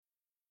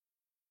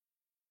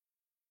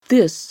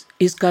This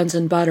is Guns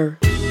and Butter.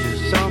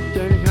 There's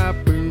something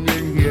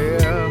happening here.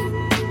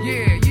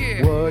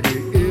 Yeah. What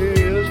it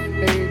is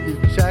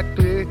ain't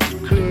exactly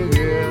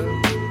clear.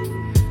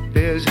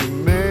 There's a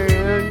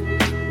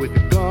man with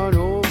a gun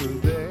over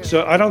there.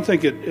 So I don't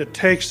think it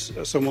takes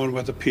someone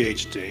with a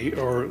PhD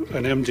or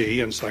an MD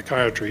in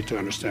psychiatry to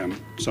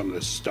understand some of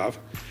this stuff.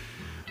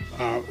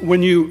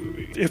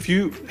 If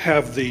you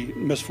have the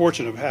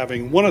misfortune of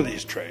having one of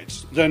these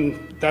traits,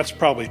 then that's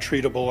probably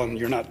treatable and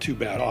you're not too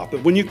bad off.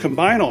 But when you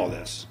combine all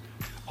this,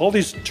 all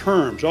these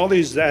terms, all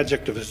these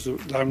adjectives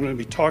that I'm going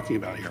to be talking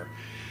about here,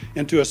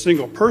 into a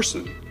single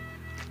person,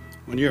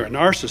 when you're a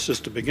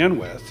narcissist to begin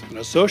with, and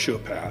a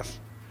sociopath,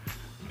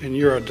 and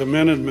you're a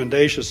demented,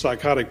 mendacious,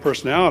 psychotic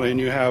personality, and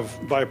you have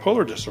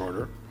bipolar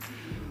disorder,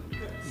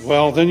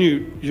 well, then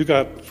you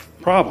got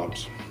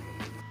problems.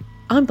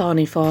 I'm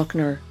Bonnie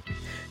Faulkner.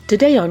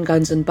 Today on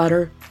Guns and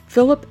Butter,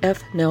 Phillip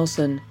F.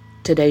 Nelson.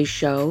 Today's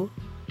show,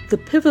 the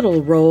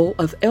pivotal role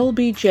of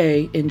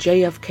LBJ in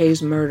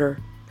JFK's murder.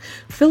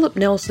 Phillip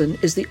Nelson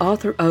is the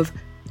author of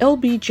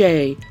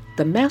LBJ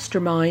The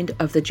Mastermind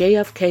of the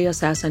JFK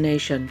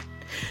Assassination.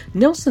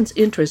 Nelson's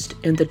interest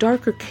in the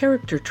darker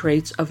character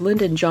traits of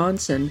Lyndon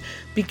Johnson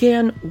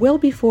began well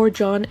before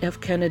John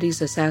F.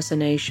 Kennedy's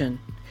assassination.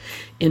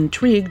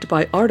 Intrigued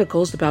by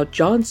articles about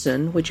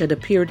Johnson, which had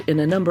appeared in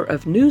a number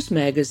of news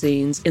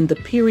magazines in the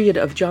period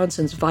of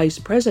Johnson's vice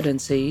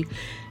presidency,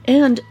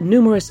 and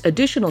numerous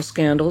additional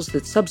scandals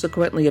that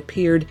subsequently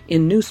appeared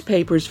in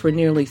newspapers for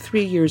nearly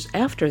 3 years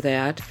after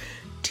that,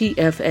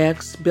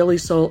 TFX, Billy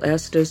Sol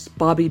Estes,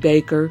 Bobby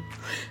Baker.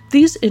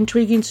 These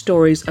intriguing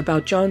stories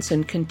about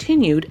Johnson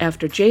continued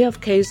after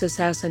JFK's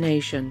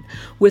assassination,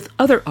 with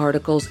other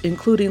articles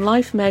including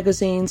Life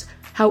magazine's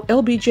How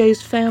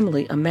LBJ's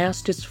Family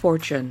Amassed Its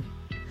Fortune.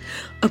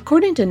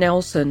 According to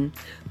Nelson,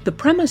 the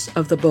premise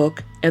of the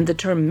book and the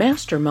term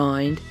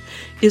mastermind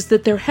is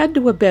that there had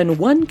to have been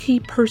one key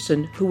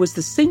person who was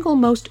the single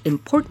most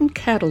important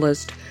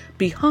catalyst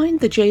behind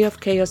the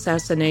JFK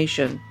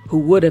assassination, who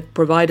would have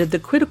provided the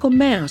critical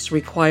mass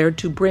required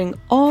to bring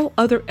all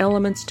other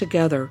elements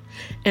together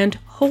and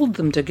hold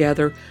them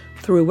together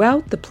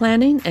throughout the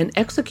planning and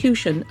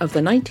execution of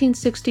the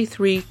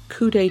 1963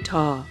 coup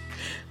d'etat.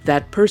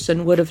 That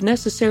person would have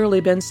necessarily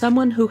been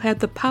someone who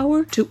had the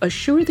power to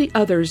assure the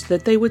others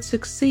that they would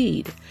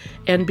succeed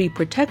and be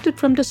protected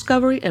from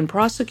discovery and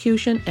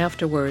prosecution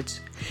afterwards.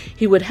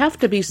 He would have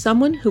to be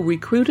someone who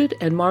recruited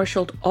and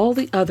marshaled all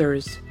the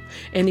others,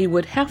 and he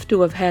would have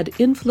to have had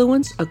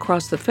influence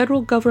across the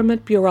federal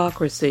government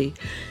bureaucracy,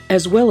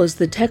 as well as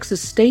the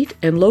Texas state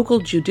and local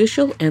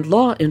judicial and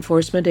law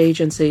enforcement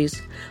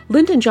agencies.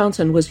 Lyndon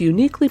Johnson was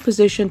uniquely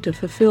positioned to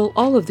fulfill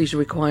all of these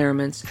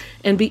requirements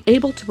and be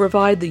able to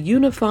provide the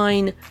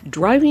unifying,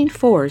 driving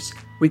force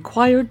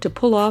required to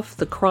pull off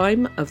the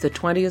crime of the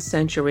 20th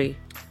century.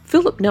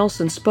 Phillip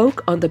Nelson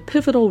spoke on the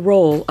pivotal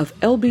role of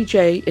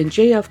LBJ in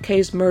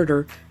JFK's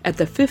murder at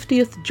the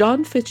 50th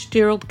John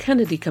Fitzgerald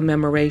Kennedy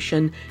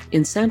commemoration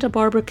in Santa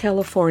Barbara,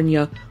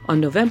 California on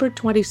November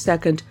 22,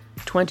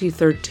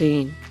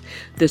 2013.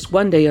 This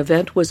one-day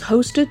event was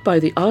hosted by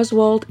the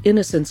Oswald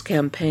Innocence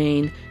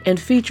Campaign and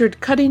featured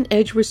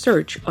cutting-edge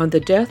research on the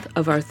death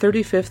of our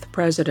 35th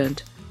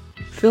president.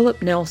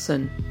 Phillip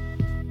Nelson.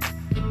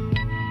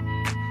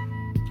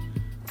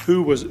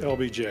 Who was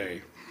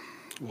LBJ?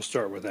 We'll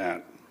start with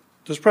that.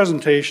 This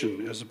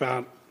presentation is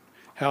about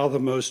how the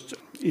most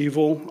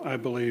evil, I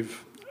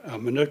believe,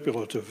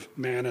 manipulative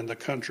man in the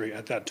country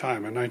at that time,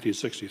 in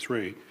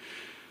 1963,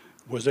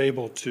 was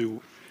able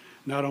to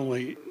not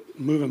only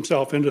move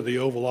himself into the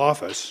Oval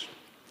Office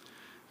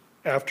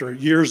after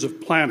years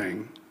of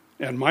planning,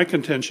 and my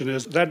contention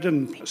is that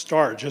didn't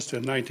start just in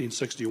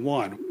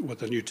 1961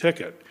 with a new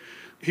ticket.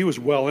 He was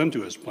well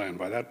into his plan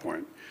by that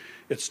point.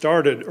 It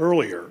started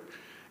earlier,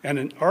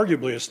 and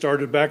arguably it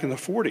started back in the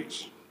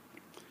 40s.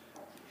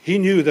 He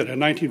knew that in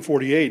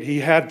 1948 he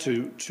had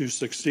to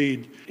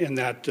succeed in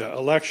that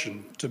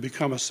election to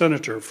become a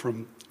senator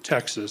from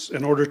Texas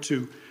in order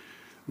to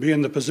be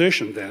in the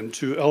position then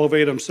to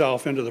elevate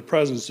himself into the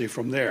presidency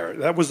from there.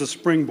 That was the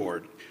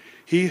springboard.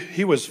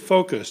 He was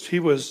focused. He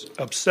was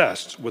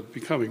obsessed with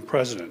becoming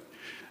president.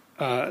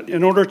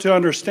 In order to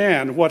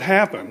understand what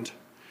happened,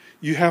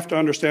 you have to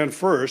understand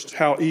first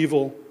how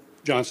evil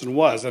Johnson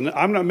was. And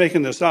I'm not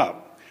making this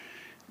up.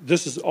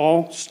 This is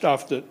all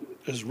stuff that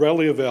is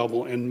readily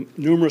available in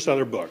numerous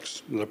other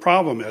books. And the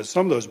problem is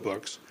some of those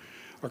books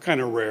are kind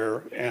of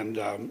rare and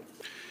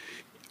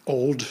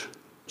old.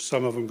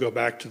 Some of them go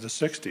back to the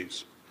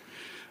 60s.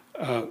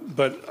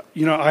 But,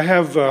 I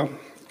have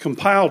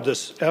compiled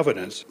this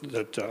evidence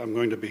that I'm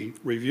going to be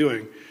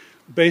reviewing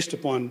based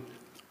upon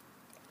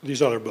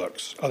these other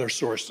books, other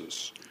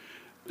sources.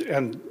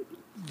 And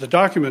the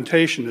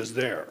documentation is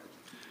there.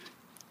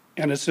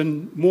 And it's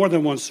in more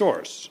than one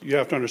source. You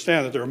have to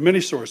understand that there are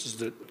many sources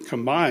that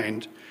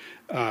combined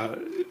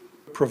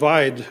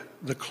provide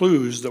the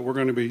clues that we're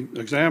going to be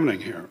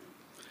examining here.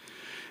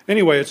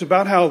 Anyway, it's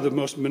about how the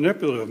most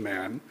manipulative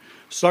man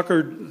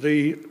suckered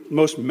the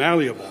most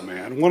malleable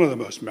man, one of the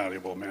most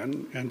malleable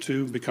men,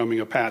 into becoming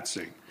a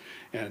patsy.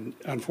 And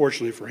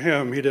unfortunately for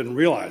him, he didn't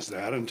realize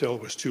that until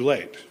it was too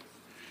late.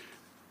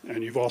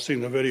 And you've all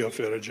seen the video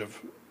footage of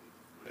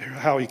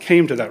how he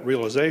came to that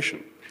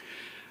realization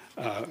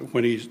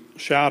when he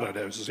shouted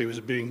as he was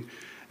being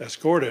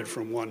escorted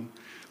from one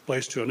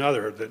place to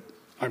another that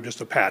I'm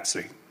just a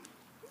patsy.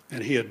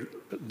 And he had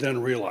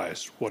then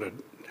realized what had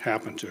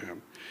happened to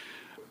him.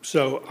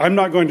 So I'm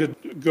not going to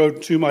go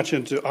too much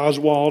into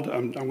Oswald.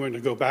 I'm going to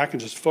go back and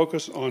just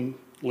focus on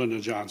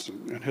Lyndon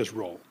Johnson and his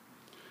role.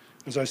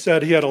 As I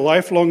said, he had a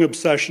lifelong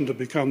obsession to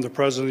become the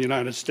President of the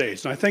United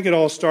States. And I think it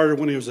all started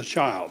when he was a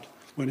child,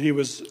 when he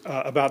was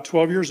about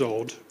 12 years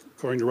old,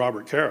 according to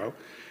Robert Caro.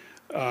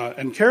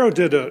 And Caro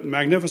did a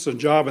magnificent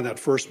job in that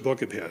first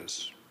book of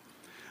his,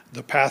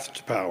 The Path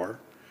to Power,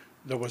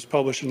 that was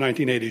published in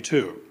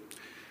 1982.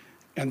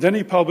 And then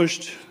he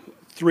published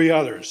 3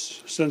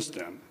 others since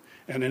then.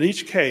 And in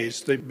each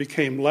case, they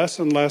became less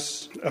and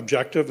less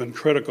objective and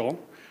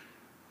critical,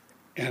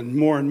 and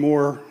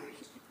more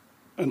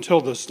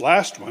until this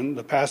last one,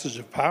 The Passage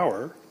of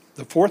Power,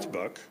 the 4th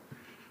book.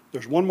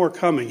 There's one more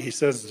coming. He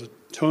says the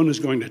tone is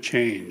going to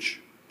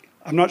change.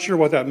 I'm not sure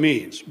what that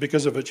means,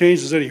 because if it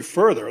changes any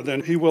further,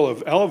 then he will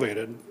have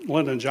elevated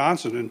Lyndon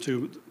Johnson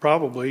into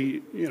probably,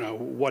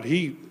 what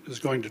he is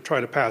going to try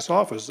to pass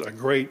off as a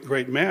great,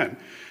 great man,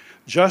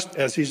 just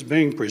as he's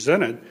being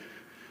presented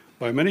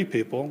by many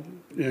people,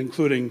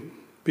 including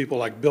people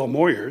like Bill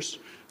Moyers,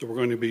 that we're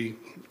going to be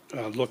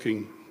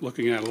looking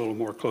at a little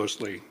more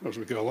closely as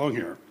we go along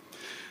here.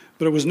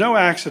 But it was no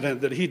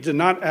accident that he did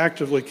not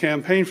actively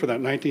campaign for that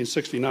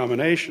 1960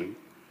 nomination,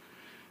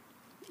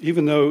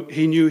 even though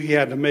he knew he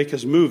had to make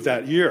his move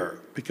that year,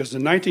 because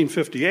in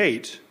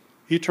 1958,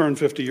 he turned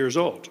 50 years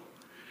old.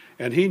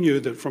 And he knew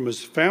that from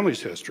his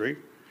family's history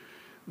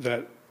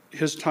that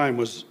his time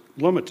was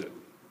limited.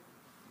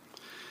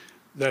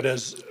 That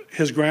is,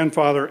 his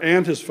grandfather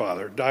and his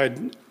father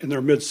died in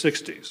their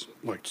mid-60s,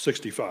 like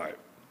 65.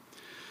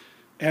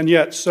 And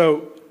yet,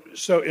 so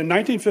in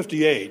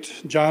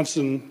 1958,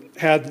 Johnson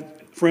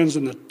had friends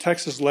in the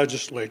Texas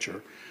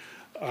legislature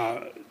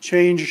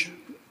change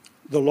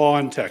the law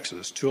in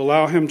Texas to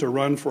allow him to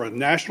run for a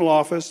national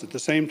office at the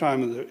same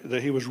time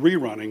that he was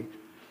rerunning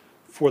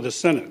for the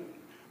Senate,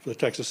 for the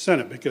Texas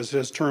Senate, because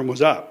his term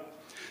was up.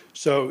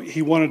 So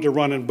he wanted to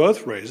run in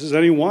both races,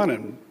 and he won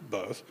in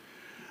both.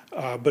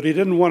 But he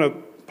didn't want to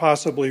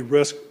possibly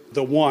risk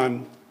the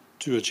one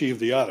to achieve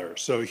the other.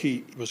 So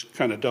he was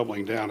kind of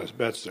doubling down his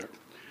bets there.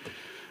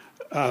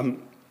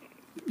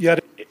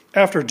 Yet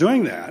after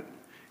doing that,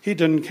 he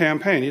didn't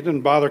campaign. He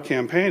didn't bother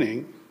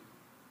campaigning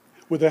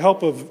with the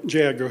help of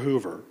J. Edgar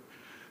Hoover.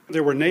 They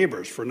were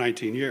neighbors for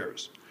 19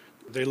 years.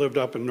 They lived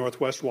up in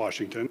northwest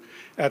Washington.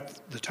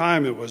 At the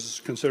time, it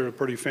was considered a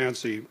pretty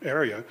fancy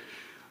area,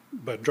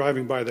 but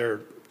driving by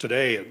there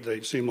today,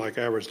 they seem like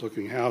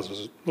average-looking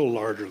houses, a little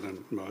larger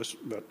than most,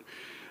 but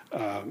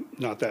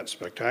not that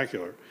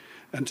spectacular.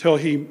 Until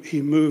he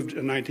moved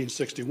in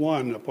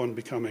 1961, upon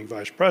becoming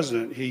vice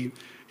president, he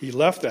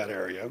left that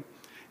area,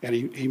 and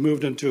he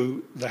moved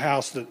into the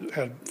house that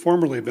had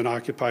formerly been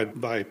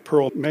occupied by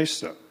Pearl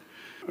Mesa,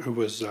 who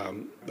was,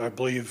 I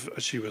believe,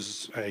 she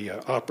was a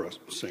opera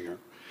singer.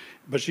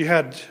 But she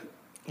had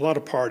a lot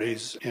of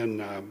parties in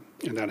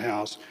that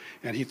house,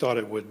 and he thought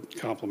it would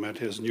complement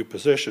his new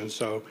position,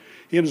 so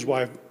he and his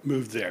wife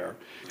moved there.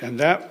 And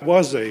that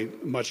was a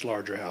much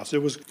larger house.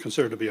 It was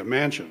considered to be a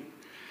mansion.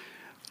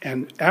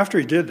 And after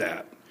he did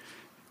that,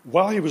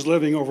 while he was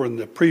living over in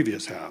the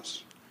previous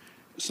house,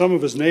 some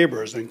of his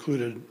neighbors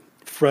included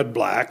Fred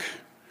Black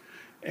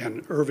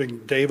and Irving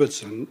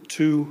Davidson,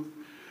 2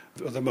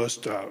 of the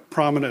most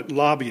prominent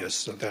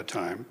lobbyists at that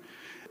time,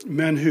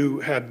 men who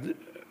had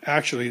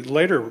actually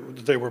later,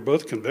 they were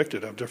both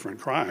convicted of different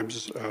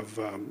crimes of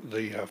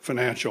the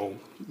financial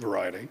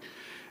variety.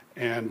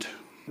 And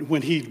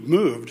when he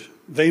moved,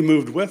 they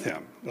moved with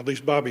him. At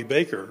least Bobby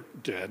Baker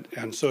did,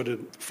 and so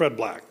did Fred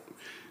Black.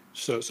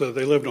 So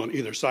they lived on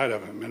either side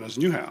of him in his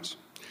new house.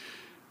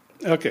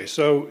 Okay,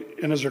 so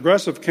in his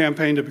aggressive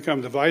campaign to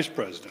become the vice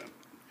president,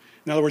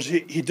 in other words,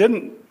 he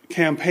didn't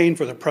campaign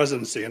for the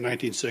presidency in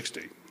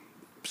 1960.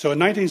 So in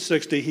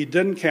 1960, he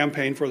didn't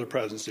campaign for the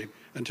presidency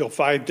until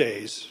 5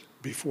 days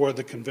before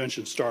the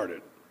convention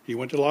started. He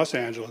went to Los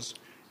Angeles,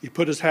 he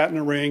put his hat in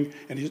the ring,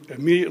 and he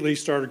immediately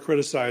started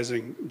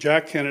criticizing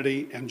Jack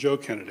Kennedy and Joe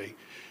Kennedy,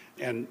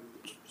 and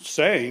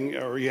saying,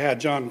 or you had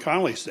John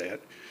Connally say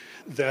it,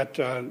 that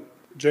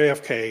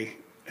JFK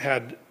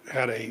had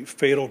a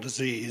fatal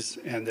disease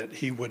and that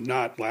he would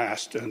not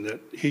last and that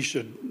he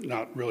should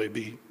not really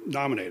be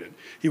nominated.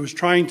 He was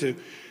trying to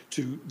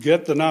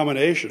get the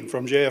nomination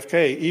from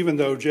JFK, even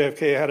though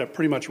JFK had it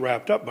pretty much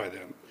wrapped up by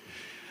then.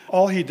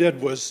 All he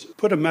did was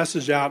put a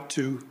message out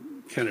to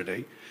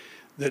Kennedy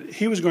that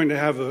he was going to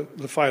have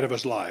the fight of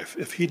his life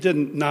if he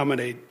didn't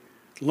nominate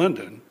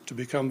Lyndon to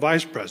become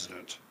vice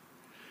president.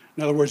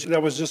 In other words,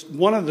 that was just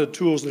one of the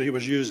tools that he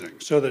was using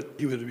so that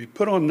he would be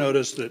put on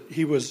notice that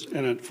he was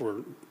in it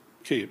for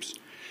keeps.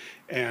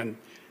 And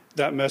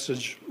that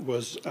message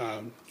was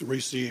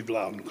received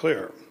loud and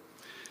clear.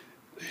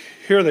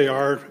 Here they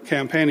are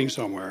campaigning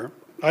somewhere,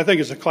 I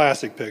think it's a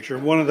classic picture,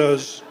 one of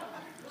those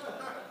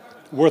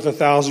worth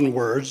 1,000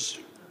 words.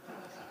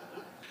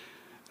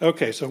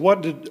 Okay, so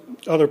what did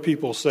other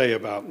people say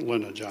about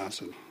Lyndon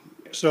Johnson?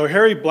 So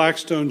Harry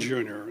Blackstone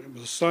Jr.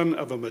 was the son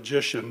of a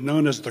magician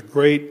known as the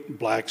Great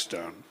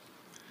Blackstone.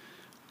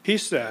 He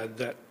said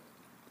that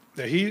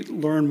he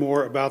learned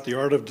more about the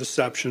art of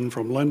deception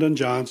from Lyndon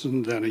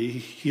Johnson than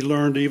he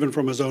learned even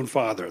from his own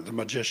father, the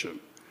magician.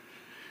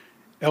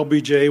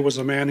 LBJ was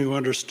a man who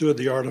understood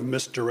the art of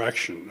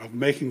misdirection, of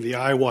making the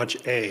eye watch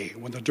A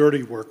when the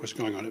dirty work was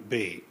going on at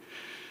B.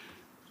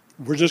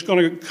 We're just going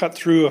to cut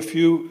through a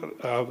few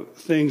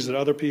things that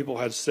other people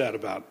had said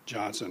about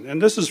Johnson.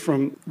 And this is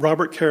from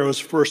Robert Caro's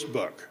first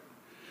book.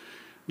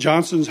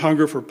 Johnson's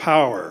hunger for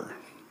power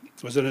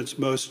was in its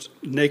most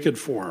naked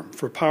form,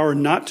 for power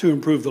not to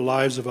improve the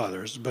lives of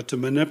others, but to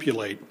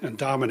manipulate and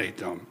dominate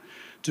them,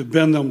 to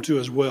bend them to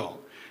his will.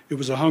 It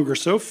was a hunger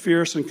so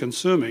fierce and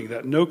consuming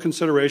that no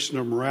consideration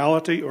of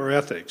morality or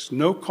ethics,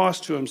 no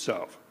cost to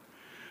himself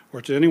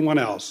or to anyone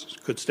else,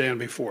 could stand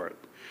before it.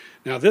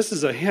 Now, this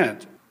is a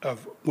hint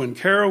of when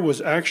Caro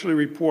was actually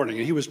reporting,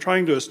 and he was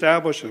trying to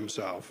establish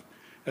himself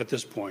at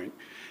this point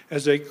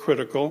as a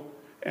critical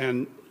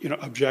and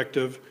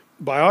objective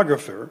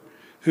biographer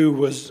who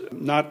was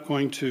not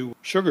going to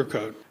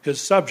sugarcoat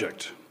his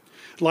subject,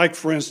 like,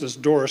 for instance,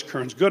 Doris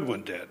Kearns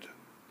Goodwin did.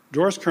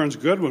 Doris Kearns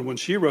Goodwin, when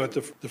she wrote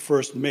the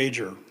first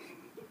major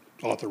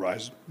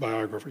authorized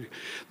biography,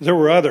 there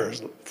were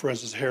others, for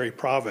instance, Harry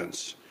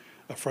Province,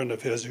 a friend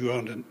of his who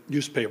owned a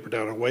newspaper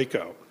down in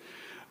Waco,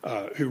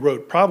 who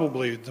wrote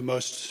probably the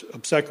most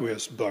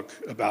obsequious book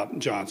about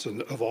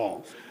Johnson of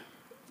all.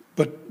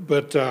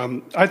 But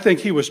I think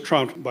he was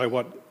trumped by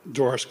what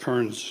Doris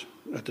Kearns,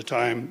 at the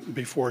time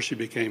before she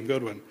became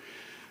Goodwin,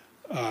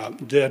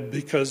 did,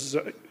 because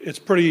it's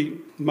pretty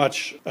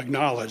much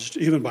acknowledged,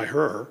 even by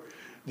her,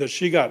 that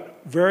she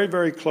got very,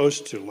 very close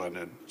to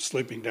Lyndon,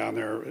 sleeping down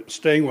there,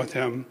 staying with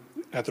him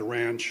at the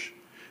ranch,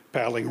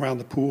 paddling around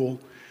the pool.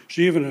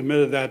 She even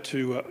admitted that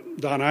to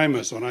Don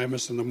Imus on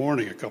Imus in the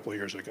Morning a couple of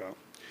years ago.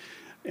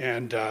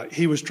 And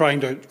he was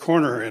trying to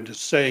corner her into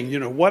saying,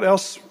 what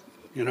else,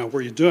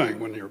 were you doing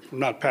when you're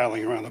not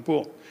paddling around the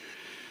pool?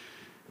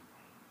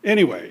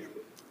 Anyway,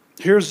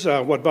 here's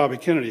what Bobby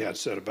Kennedy had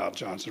said about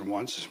Johnson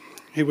once.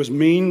 He was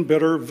mean,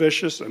 bitter,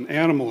 vicious, and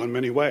animal in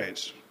many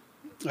ways.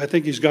 I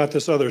think he's got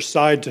this other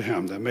side to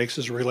him that makes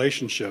his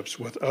relationships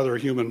with other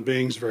human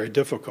beings very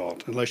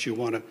difficult, unless you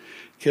want to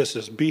kiss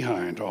his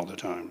behind all the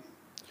time.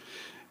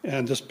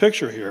 And this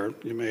picture here,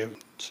 you may have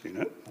seen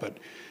it, but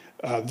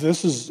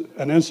this is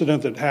an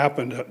incident that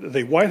happened.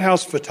 The White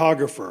House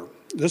photographer,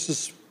 this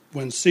is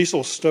when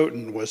Cecil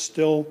Stoughton was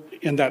still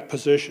in that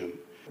position.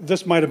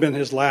 This might have been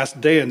his last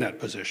day in that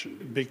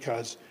position,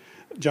 because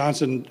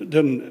Johnson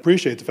didn't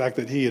appreciate the fact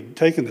that he had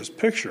taken this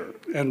picture.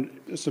 And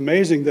it's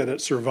amazing that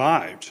it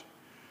survived,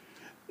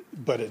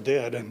 but it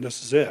did, and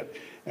this is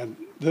it. And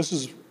this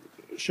is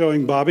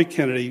showing Bobby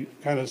Kennedy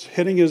kind of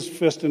hitting his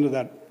fist into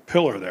that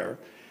pillar there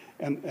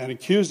and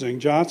accusing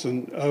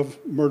Johnson of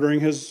murdering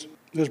his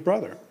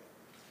brother.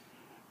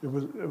 It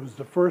was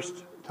the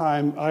first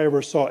time I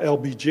ever saw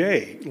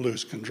LBJ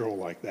lose control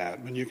like that.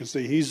 And you can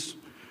see he's a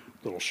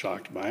little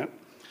shocked by it.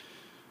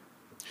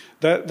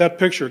 That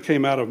picture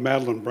came out of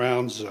Madeline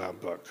Brown's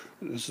book.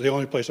 It's the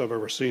only place I've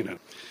ever seen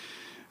it.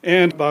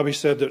 And Bobby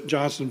said that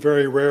Johnson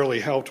very rarely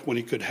helped when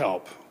he could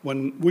help.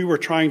 When we were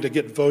trying to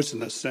get votes in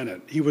the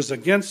Senate, he was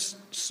against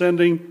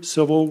sending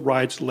civil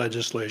rights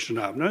legislation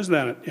up. Now, isn't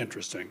that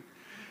interesting?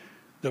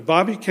 That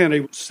Bobby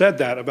Kennedy said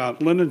that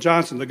about Lyndon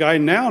Johnson, the guy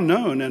now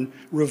known and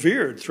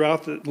revered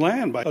throughout the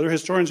land by other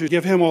historians who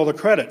give him all the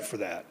credit for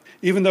that.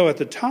 Even though at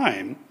the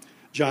time,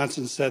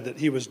 Johnson said that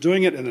he was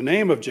doing it in the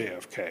name of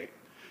JFK,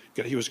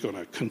 that he was going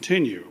to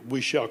continue.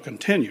 We shall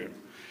continue,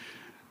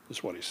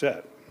 is what he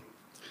said.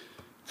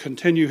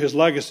 Continue his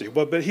legacy.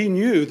 But he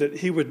knew that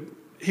he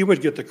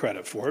would get the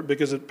credit for it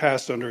because it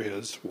passed under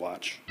his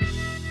watch.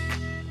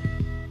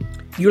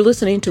 You're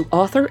listening to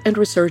author and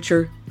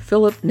researcher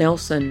Phillip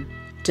Nelson.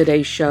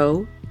 Today's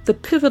show, the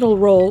pivotal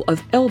role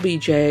of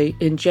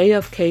LBJ in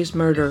JFK's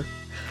murder.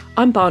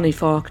 I'm Bonnie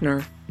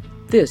Faulkner.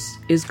 This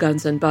is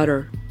Guns and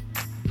Butter.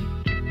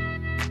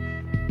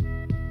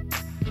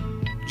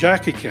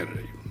 Jackie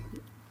Kennedy.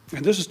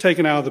 And this is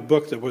taken out of the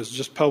book that was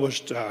just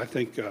published,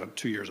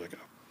 2 years ago.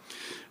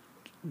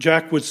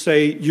 Jack would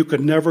say you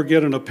could never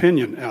get an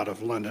opinion out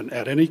of Lyndon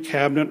at any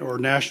cabinet or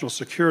national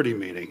security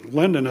meeting.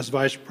 Lyndon, as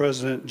vice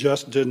president,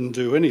 just didn't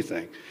do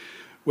anything.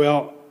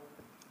 Well,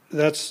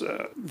 that's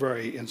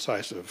very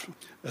incisive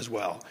as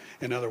well.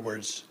 In other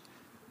words,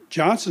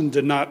 Johnson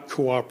did not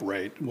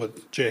cooperate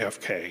with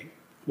JFK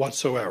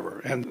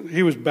whatsoever. And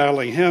he was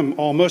battling him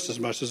almost as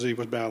much as he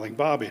was battling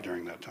Bobby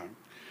during that time.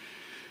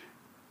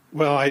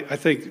 Well, I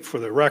think for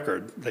the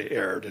record, they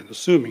erred in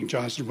assuming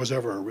Johnson was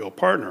ever a real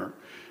partner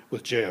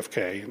with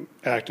JFK,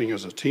 acting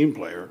as a team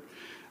player.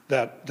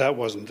 That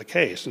wasn't the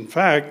case. In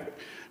fact,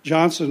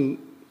 Johnson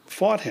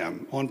fought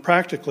him on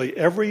practically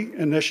every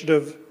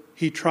initiative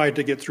he tried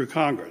to get through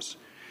Congress.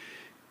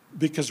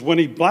 Because when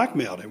he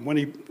blackmailed him, when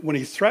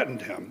he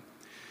threatened him,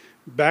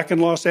 back in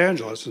Los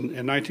Angeles in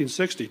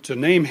 1960 to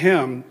name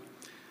him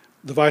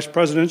the vice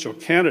presidential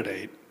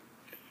candidate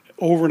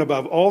over and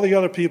above all the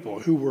other people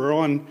who were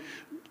on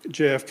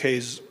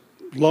JFK's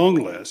long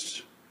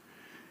list.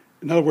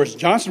 In other words,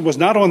 Johnson was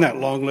not on that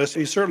long list.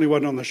 He certainly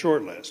wasn't on the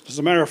short list. As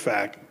a matter of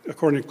fact,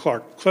 according to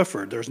Clark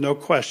Clifford, there's no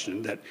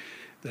question that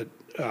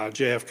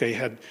JFK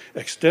had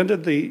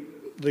extended the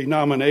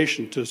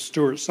nomination to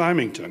Stuart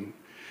Symington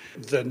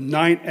the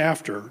night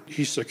after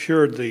he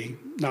secured the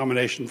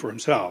nomination for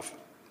himself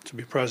to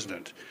be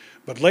president.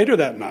 But late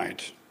that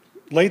night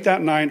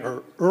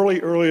or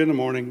early in the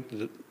morning,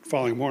 the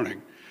following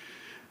morning,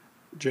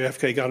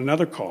 JFK got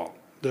another call,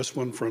 this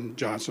one from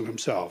Johnson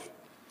himself,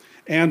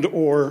 and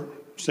or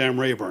Sam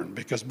Rayburn,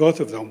 because both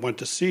of them went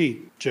to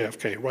see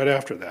JFK right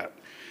after that.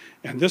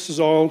 And this is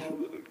all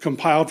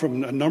compiled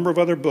from a number of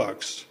other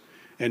books.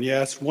 And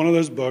yes, one of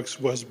those books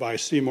was by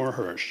Seymour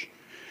Hersh.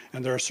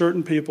 And there are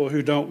certain people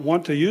who don't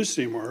want to use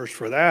Seymour Hersh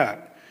for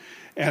that.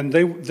 And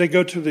they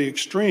go to the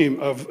extreme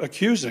of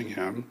accusing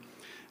him,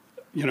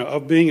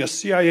 of being a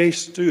CIA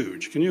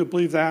stooge. Can you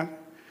believe that?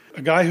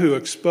 A guy who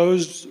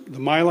exposed the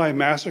My Lai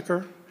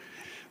massacre.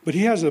 But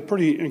he has a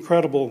pretty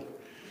incredible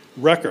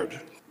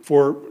record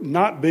for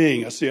not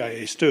being a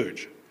CIA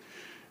stooge.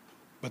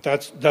 But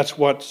that's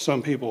what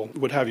some people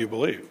would have you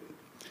believe.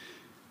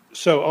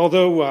 So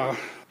although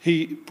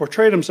he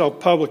portrayed himself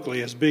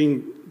publicly as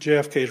being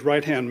JFK's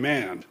right-hand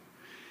man,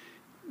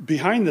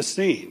 behind the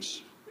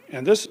scenes,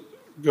 and this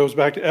goes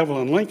back to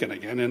Evelyn Lincoln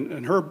again,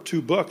 and her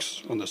two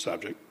books on the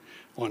subject,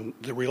 on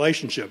the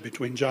relationship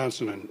between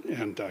Johnson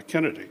and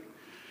Kennedy,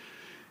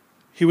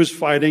 he was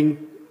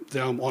fighting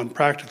them on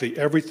practically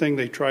everything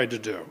they tried to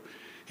do.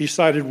 He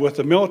sided with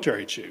the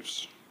military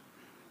chiefs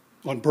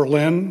on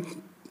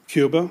Berlin,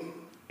 Cuba,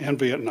 and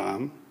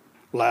Vietnam,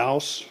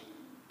 Laos.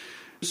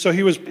 So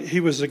he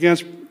was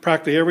against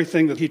practically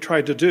everything that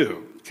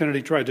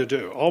Kennedy tried to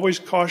do, always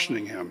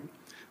cautioning him,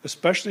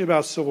 especially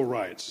about civil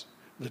rights.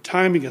 The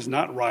timing is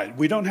not right.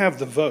 We don't have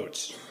the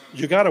votes.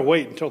 You got to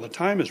wait until the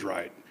time is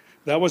right.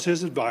 That was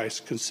his advice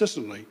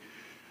consistently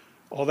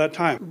all that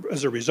time.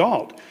 As a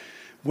result,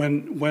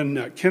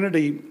 when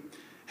Kennedy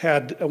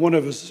had one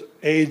of his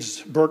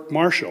aides, Burke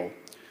Marshall,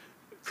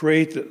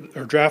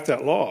 draft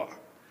that law,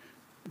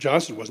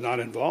 Johnson was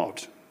not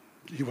involved.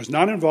 He was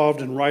not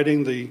involved in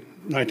writing the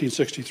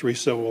 1963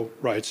 Civil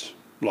Rights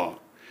Law.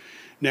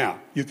 Now,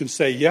 you can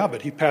say, yeah,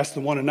 but he passed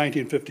the one in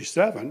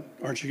 1957.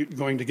 Aren't you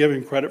going to give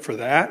him credit for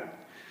that?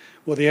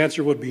 Well, the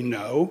answer would be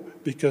no,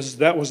 because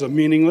that was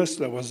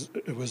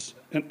it was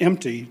an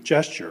empty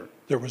gesture.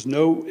 There was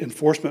no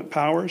enforcement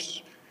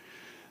powers.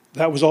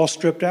 That was all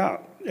stripped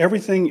out.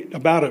 Everything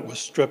about it was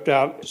stripped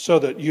out so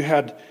that you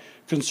had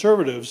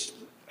conservatives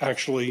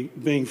actually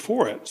being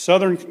for it,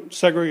 Southern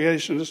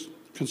segregationist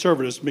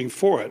conservatives being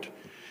for it,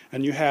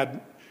 and you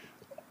had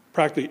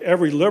practically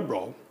every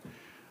liberal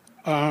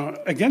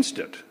against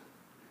it,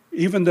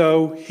 even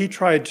though he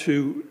tried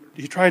to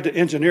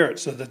engineer it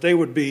so that they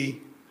would be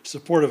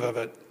supportive of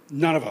it.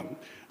 None of them.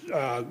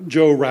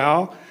 Joe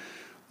Rao,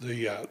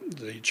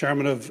 the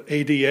chairman of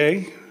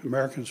ADA,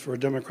 Americans for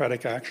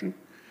Democratic Action,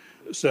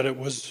 said it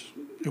was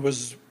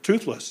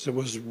toothless, it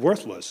was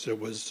worthless, it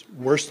was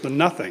worse than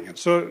nothing. And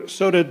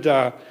so did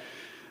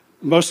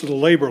most of the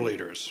labor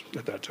leaders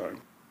at that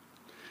time.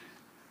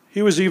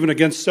 He was even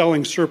against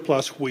selling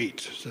surplus wheat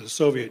to the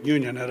Soviet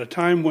Union at a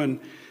time when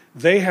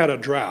they had a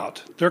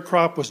drought. Their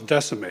crop was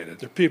decimated.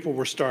 Their people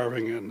were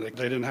starving, and they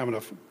didn't have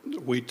enough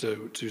wheat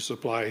to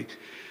supply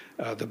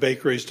the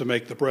bakeries to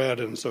make the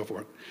bread and so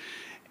forth.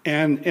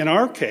 And in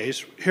our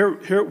case, here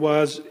it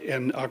was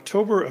in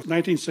October of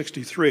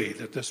 1963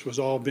 that this was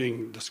all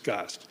being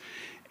discussed.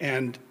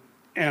 And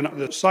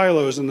the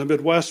silos in the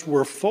Midwest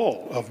were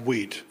full of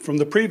wheat from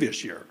the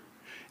previous year.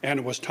 And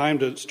it was time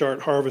to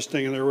start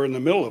harvesting, and they were in the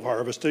middle of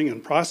harvesting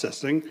and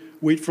processing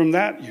wheat from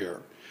that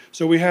year.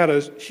 So we had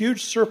a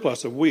huge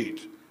surplus of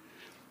wheat.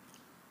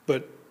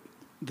 But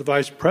the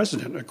vice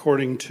president,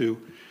 according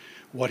to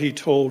what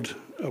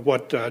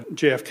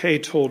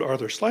JFK told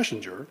Arthur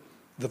Schlesinger,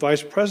 the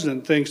vice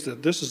president thinks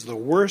that this is the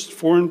worst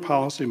foreign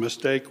policy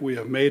mistake we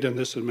have made in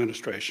this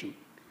administration.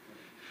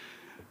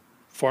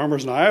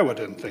 Farmers in Iowa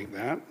didn't think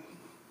that.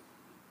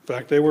 In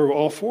fact, they were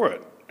all for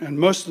it. And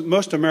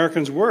most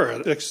Americans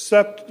were,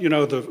 except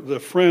the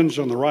fringe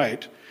on the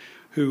right,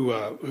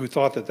 who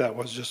thought that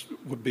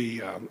would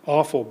be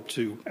awful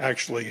to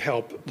actually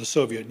help the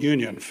Soviet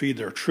Union feed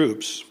their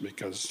troops,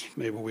 because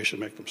maybe we should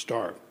make them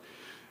starve.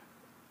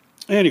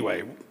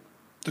 Anyway,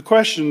 the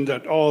question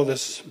that all of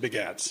this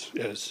begets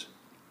is,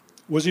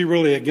 was he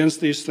really against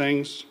these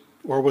things,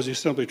 or was he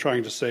simply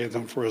trying to save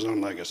them for his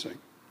own legacy?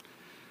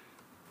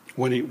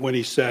 When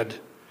he said,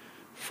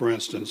 for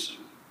instance,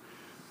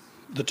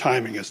 the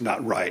timing is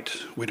not right,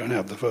 we don't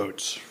have the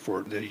votes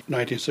for the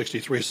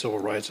 1963 Civil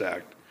Rights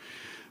Act.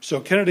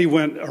 So Kennedy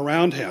went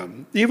around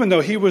him, even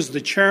though he was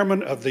the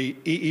chairman of the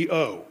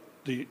EEO,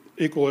 the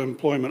Equal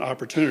Employment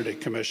Opportunity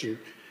Commission.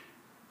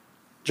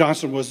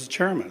 Johnson was the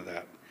chairman of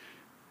that.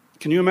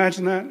 Can you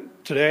imagine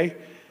that today?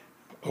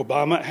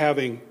 Obama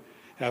having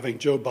having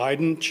Joe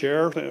Biden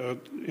chair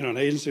an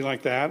agency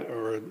like that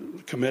or a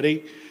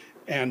committee,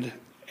 and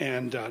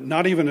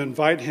not even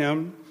invite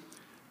him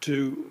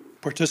to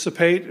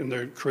participate in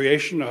the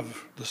creation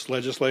of this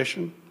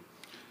legislation.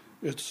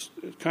 It's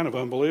kind of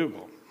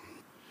unbelievable.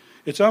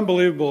 It's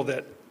unbelievable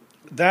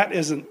that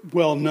isn't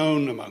well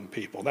known among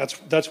people.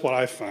 That's what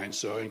I find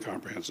so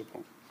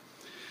incomprehensible.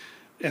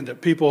 And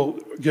that people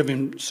give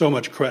him so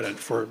much credit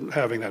for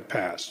having that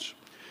passed.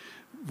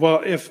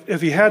 Well,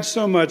 if he had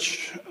so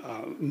much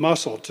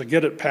muscle to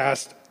get it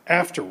passed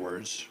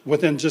afterwards,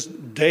 within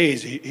just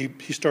days he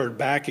started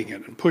backing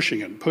it and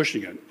pushing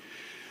it.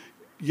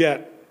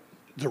 Yet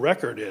the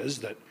record is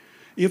that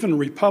even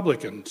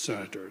Republican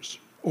senators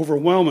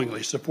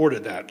overwhelmingly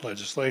supported that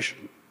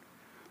legislation.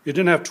 You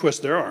didn't have to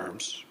twist their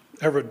arms.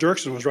 Everett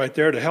Dirksen was right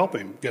there to help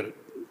him get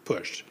it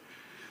pushed.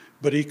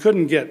 But he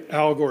couldn't get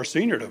Al Gore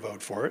Sr. to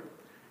vote for it.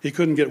 He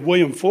couldn't get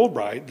William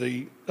Fulbright,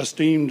 the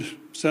esteemed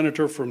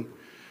senator from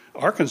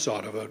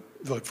Arkansas, to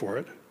vote for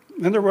it.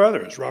 And there were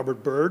others.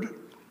 Robert Byrd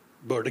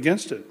voted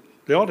against it.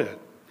 They all did.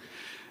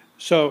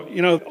 So,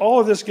 all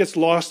of this gets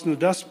lost in the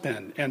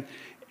dustbin.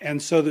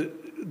 And so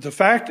the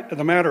fact of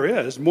the matter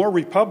is, more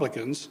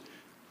Republicans,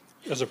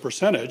 as a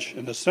percentage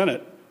in the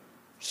Senate,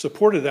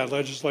 supported that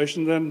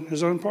legislation than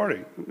his own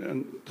party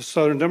and the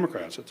Southern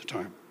Democrats at the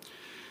time.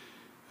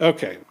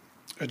 Okay,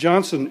 a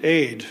Johnson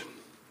aide.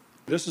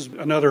 This is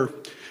another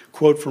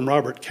quote from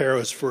Robert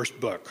Caro's first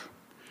book.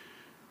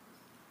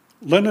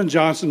 Lyndon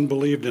Johnson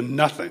believed in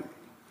nothing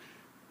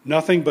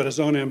but his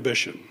own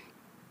ambition.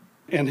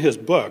 In his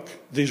book,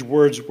 these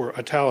words were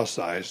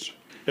italicized.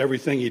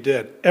 Everything he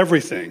did,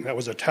 everything that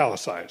was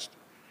italicized,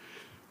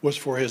 was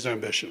for his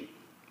ambition.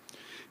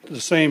 The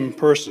same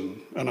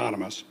person,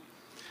 anonymous,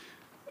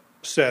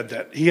 said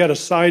that he had a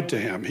side to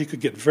him. He could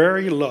get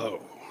very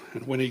low,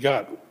 and when he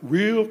got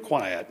real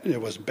quiet,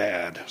 it was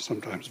bad,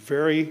 sometimes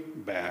very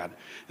bad.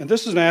 And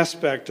this is an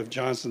aspect of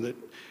Johnson that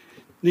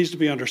needs to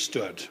be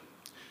understood.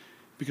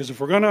 Because if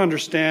we're going to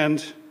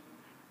understand,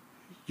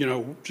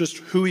 just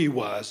who he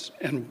was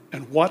and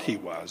what he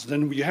was,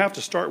 then you have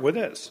to start with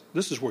this.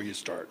 This is where you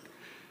start.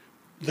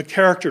 The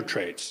character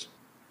traits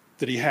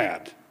that he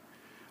had.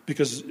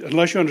 Because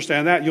unless you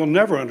understand that, you'll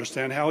never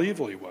understand how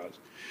evil he was.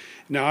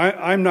 Now,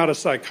 I'm not a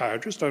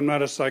psychiatrist. I'm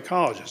not a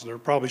psychologist. There are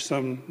probably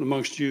some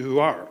amongst you who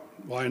are.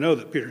 Well, I know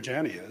that Peter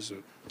Janney is.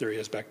 There he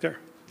is back there.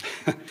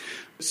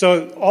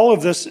 So all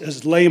of this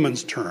is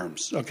layman's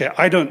terms. Okay,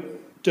 I don't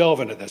delve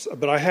into this,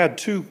 but I had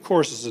 2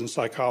 courses in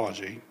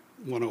psychology,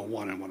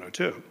 101 and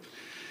 102.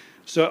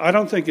 So I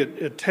don't think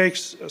it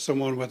takes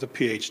someone with a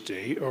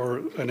PhD or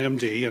an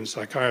MD in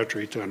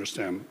psychiatry to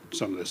understand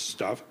some of this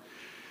stuff.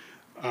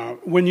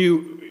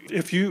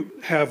 If you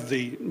have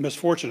the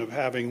misfortune of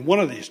having one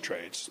of these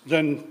traits,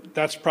 then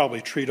that's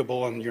probably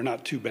treatable and you're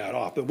not too bad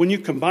off. But when you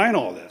combine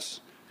all this,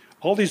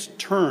 all these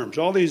terms,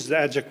 all these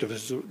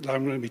adjectives that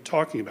I'm going to be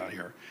talking about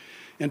here,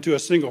 into a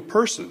single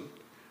person,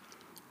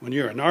 when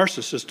you're a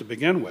narcissist to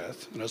begin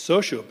with, and a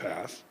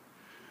sociopath,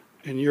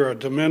 and you're a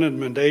demented,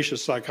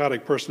 mendacious,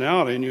 psychotic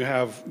personality, and you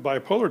have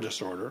bipolar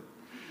disorder,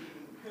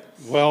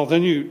 well,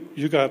 then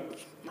you got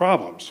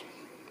problems.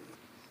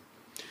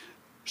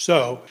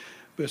 So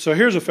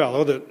here's a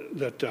fellow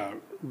that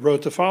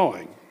wrote the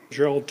following.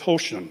 Gerald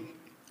Tolshan.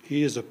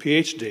 He is a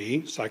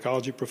PhD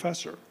psychology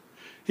professor.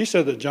 He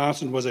said that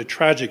Johnson was a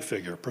tragic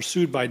figure,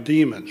 pursued by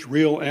demons,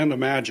 real and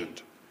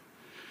imagined.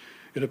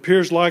 It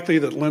appears likely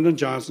that Lyndon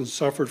Johnson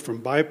suffered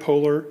from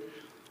bipolar,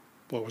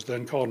 what was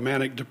then called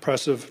manic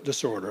depressive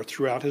disorder,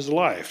 throughout his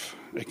life,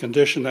 a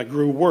condition that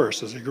grew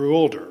worse as he grew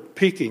older,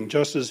 peaking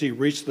just as he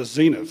reached the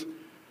zenith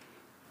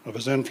of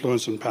his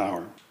influence and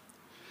power.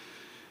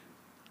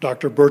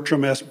 Dr.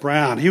 Bertram S.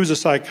 Brown, he was a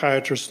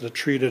psychiatrist that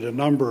treated a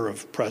number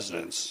of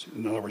presidents.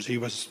 In other words, he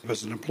was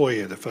an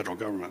employee of the federal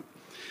government.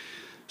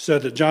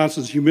 Said that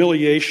Johnson's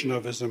humiliation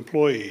of his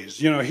employees,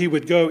 he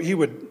would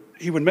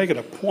make it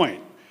a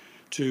point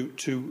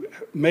to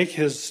make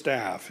his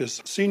staff,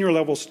 his senior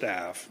level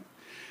staff,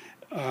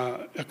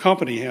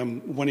 accompany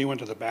him when he went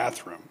to the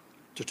bathroom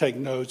to take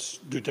notes,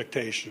 do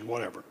dictation,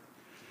 whatever,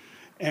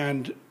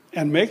 and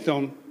make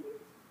them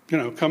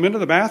come into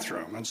the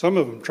bathroom. And some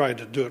of them tried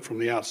to do it from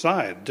the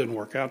outside. It didn't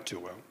work out too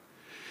well.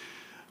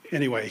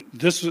 Anyway,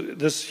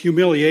 this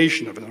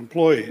humiliation of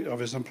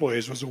his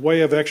employees was a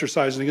way of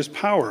exercising his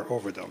power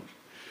over them.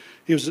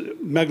 He was a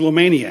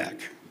megalomaniac,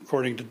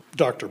 according to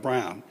Dr.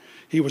 Brown.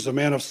 He was a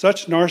man of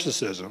such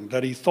narcissism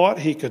that he thought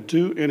he could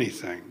do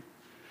anything.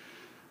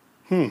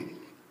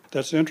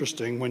 That's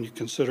interesting when you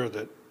consider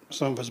that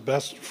some of his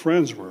best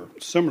friends were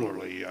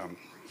similarly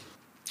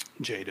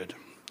jaded.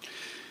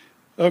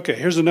 Okay,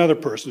 here's another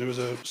person who was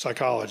a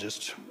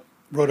psychologist,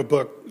 wrote a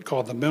book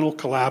called The Mental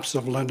Collapse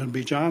of Lyndon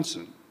B.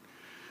 Johnson.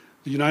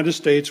 The United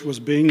States was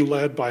being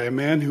led by a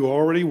man who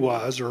already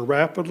was, or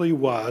rapidly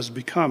was,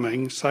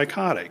 becoming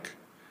psychotic.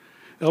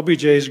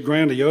 LBJ's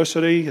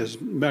grandiosity, his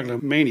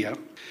megalomania,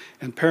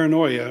 and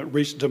paranoia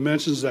reached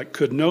dimensions that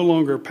could no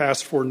longer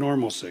pass for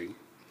normalcy.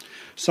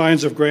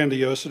 Signs of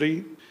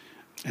grandiosity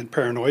and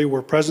paranoia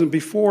were present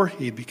before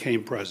he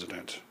became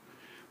president.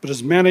 But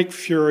his manic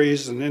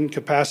furies and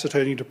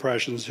incapacitating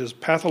depressions, his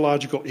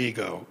pathological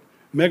ego,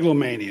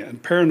 megalomania,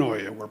 and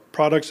paranoia were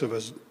products of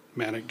his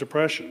manic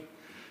depression.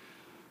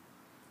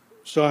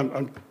 So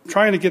I'm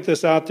trying to get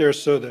this out there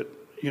so that,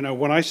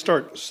 when I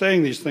start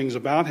saying these things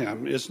about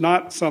him, it's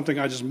not something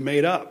I just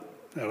made up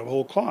out of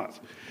whole cloth.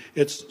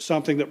 It's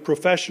something that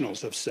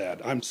professionals have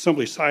said. I'm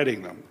simply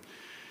citing them.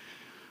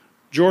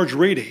 George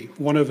Reedy,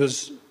 one of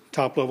his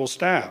top-level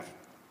staff,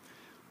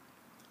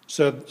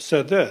 said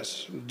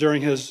this.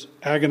 During his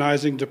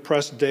agonizing,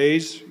 depressed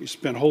days, he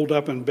spent holed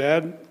up in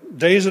bed,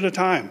 days at a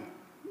time,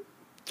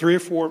 3 or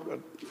 4,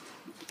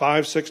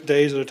 5, 6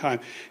 days at a time.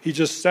 He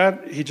just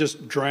sat, he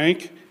just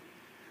drank,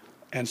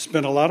 and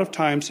spent a lot of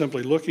time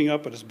simply looking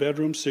up at his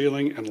bedroom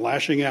ceiling and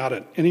lashing out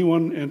at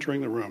anyone entering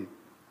the room.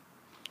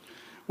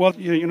 Well,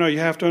 you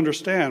have to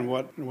understand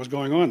what was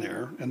going on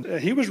there. And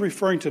he was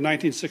referring to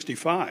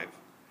 1965.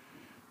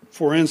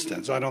 For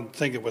instance, I don't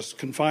think it was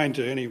confined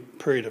to any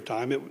period of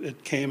time.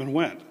 It came and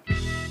went.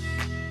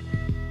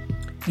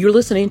 You're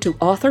listening to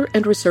author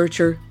and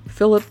researcher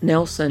Phillip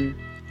Nelson.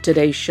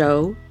 Today's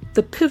show,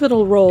 the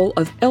pivotal role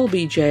of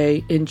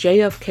LBJ in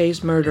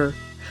JFK's murder.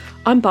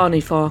 I'm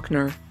Bonnie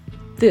Faulkner.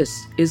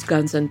 This is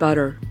Guns and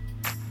Butter.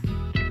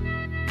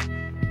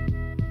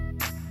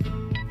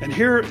 And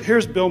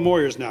here's Bill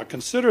Moyers now.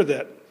 Consider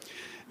that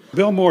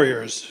Bill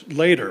Moyers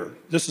later,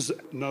 this is,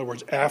 in other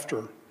words,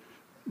 after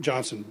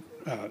Johnson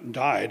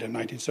died in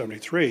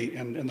 1973,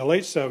 and in the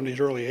late 70s,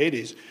 early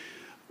 80s,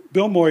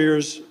 Bill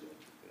Moyers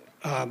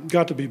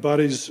got to be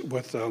buddies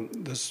with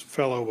this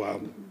fellow,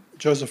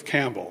 Joseph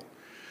Campbell,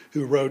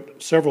 who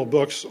wrote several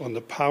books on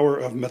the power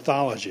of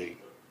mythology.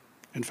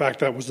 In fact,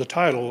 that was the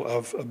title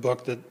of a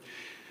book that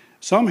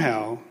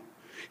somehow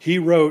he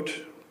wrote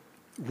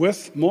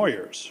with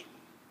Moyers.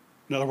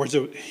 In other words,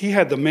 he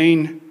had the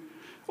main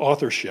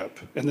authorship,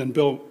 and then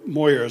Bill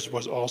Moyers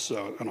was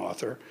also an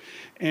author.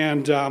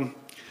 And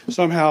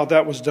somehow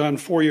that was done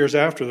 4 years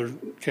after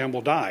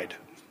Campbell died.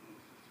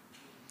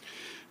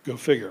 Go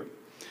figure.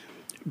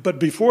 But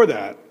before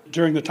that,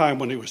 during the time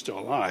when he was still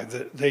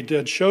alive, they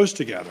did shows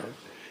together.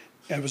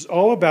 And it was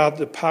all about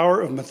the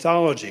power of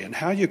mythology and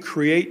how you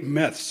create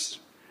myths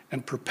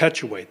and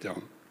perpetuate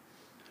them.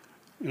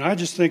 And I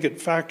just think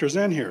it factors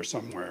in here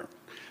somewhere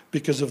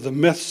because of the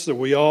myths that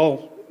we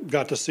all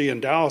got to see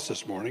in Dallas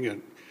this morning.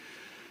 And,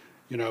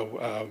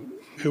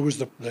 who was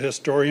the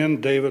historian,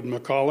 David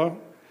McCullough,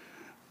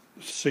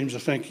 seems to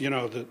think,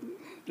 that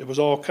it was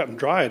all cut and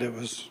dried. It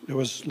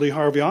was Lee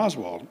Harvey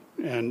Oswald.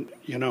 And,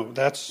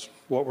 that's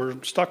what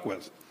we're stuck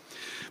with.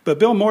 But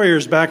Bill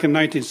Moyers back in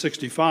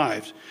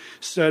 1965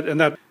 said, and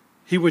that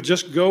he would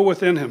just go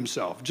within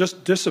himself,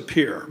 just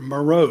disappear,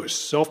 morose,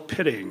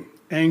 self-pitying,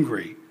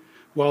 angry,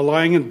 while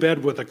lying in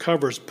bed with the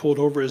covers pulled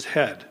over his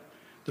head.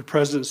 The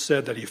president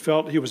said that he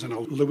felt he was in a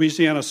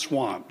Louisiana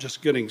swamp,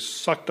 just getting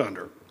sucked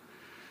under.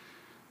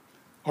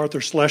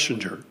 Arthur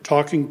Schlesinger,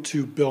 talking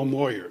to Bill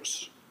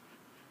Moyers,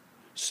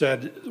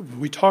 said,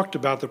 we talked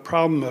about the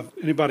problem of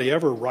anybody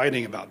ever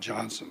writing about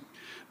Johnson.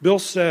 Bill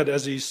said,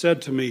 as he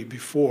said to me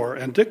before,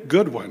 and Dick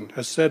Goodwin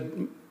has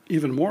said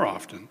even more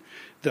often,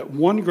 that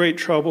one great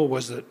trouble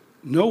was that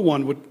no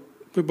one would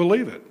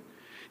believe it.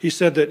 He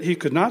said that he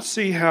could not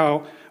see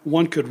how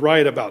one could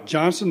write about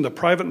Johnson, the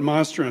private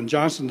monster, and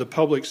Johnson, the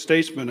public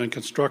statesman, and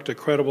construct a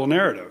credible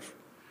narrative.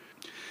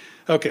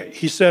 Okay,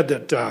 he said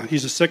that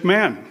he's a sick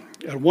man.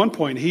 At one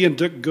point, he and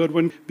Dick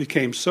Goodwin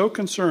became so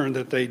concerned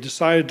that they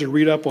decided to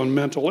read up on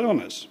mental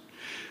illness.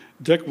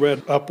 Dick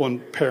read up on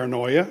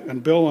paranoia,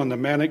 and Bill on the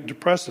manic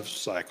depressive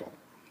cycle.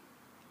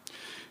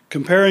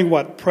 Comparing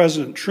what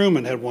President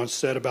Truman had once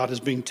said about his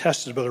being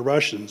tested by the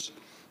Russians,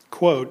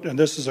 quote, and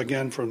this is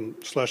again from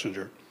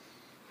Schlesinger,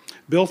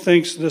 Bill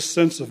thinks this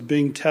sense of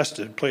being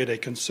tested played a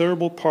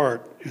considerable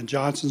part in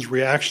Johnson's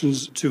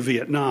reactions to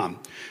Vietnam.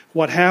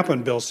 What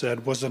happened, Bill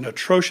said, was an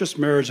atrocious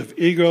marriage of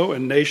ego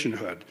and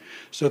nationhood,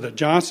 so that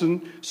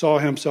Johnson saw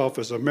himself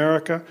as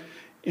America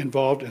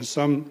involved in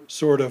some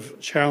sort of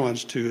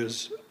challenge to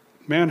his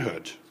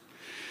manhood.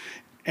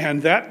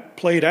 And that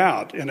played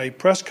out in a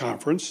press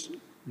conference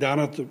down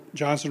at the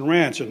Johnson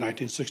Ranch in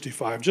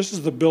 1965, just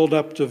as the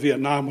build-up to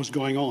Vietnam was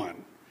going on.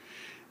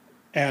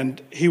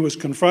 And he was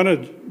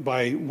confronted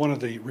by one of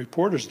the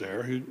reporters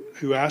there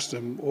who asked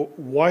him,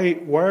 why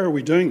are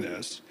we doing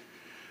this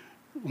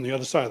on the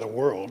other side of the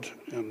world?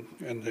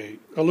 And they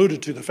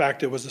alluded to the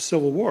fact it was a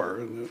civil war,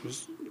 and it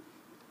was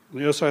on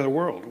the other side of the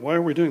world. Why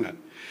are we doing that?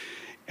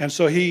 And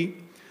so he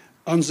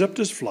unzipped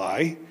his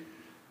fly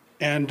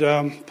and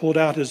pulled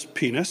out his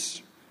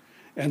penis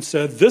and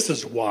said, "This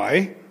is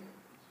why,"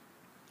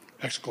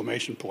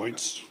 exclamation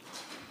points,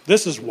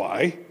 "this is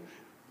why."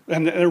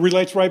 And it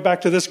relates right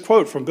back to this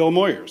quote from Bill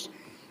Moyers.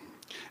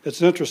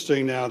 It's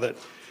interesting now that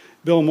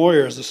Bill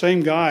Moyers, the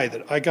same guy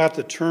that I got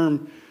the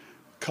term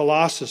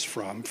Colossus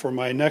from for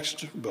my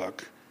next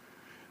book,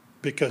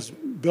 because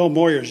Bill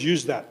Moyers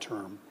used that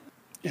term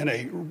in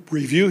a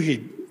review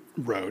he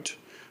wrote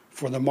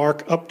for the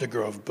Mark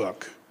Updegrove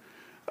book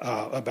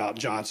about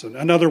Johnson,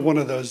 another one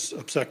of those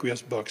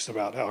obsequious books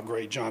about how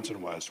great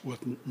Johnson was, with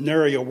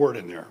nary a word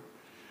in there.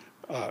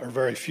 or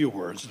very few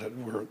words that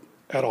were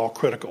at all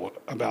critical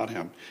about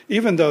him,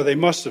 even though they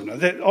must have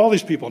known. All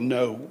these people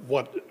know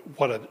what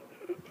a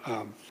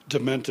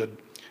demented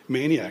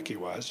maniac he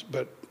was,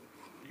 but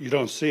you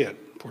don't see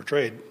it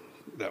portrayed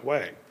that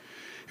way.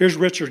 Here's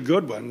Richard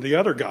Goodwin, the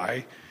other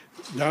guy.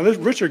 Now,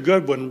 Richard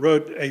Goodwin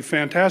wrote a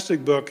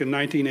fantastic book in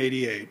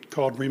 1988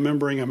 called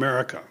Remembering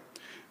America.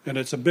 And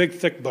it's a big,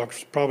 thick book,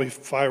 probably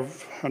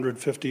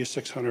 550,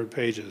 600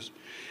 pages.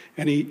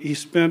 And he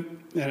spent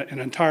an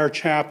entire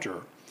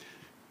chapter,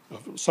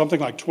 of something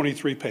like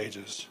 23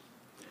 pages,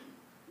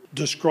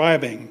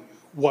 describing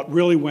what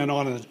really went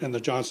on in the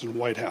Johnson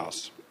White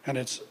House. And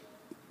it's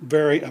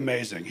very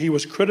amazing. He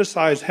was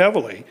criticized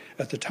heavily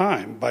at the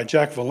time by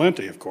Jack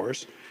Valenti, of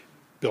course,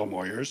 Bill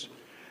Moyers,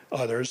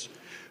 others,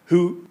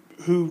 who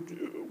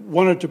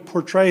wanted to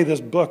portray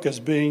this book as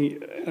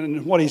being,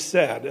 and what he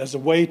said, as a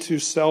way to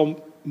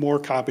sell more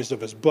copies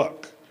of his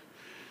book.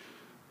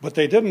 But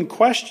they didn't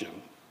question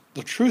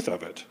the truth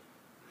of it.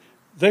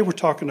 They were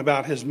talking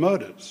about his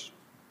motives.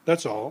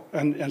 That's all.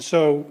 And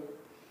so,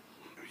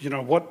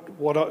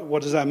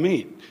 what does that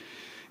mean?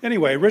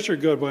 Anyway,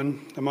 Richard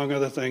Goodwin, among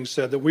other things,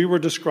 said that we were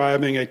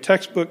describing a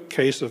textbook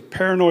case of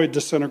paranoid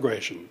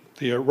disintegration,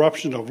 the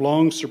eruption of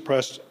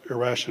long-suppressed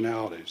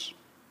irrationalities.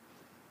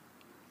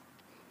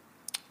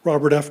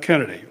 Robert F.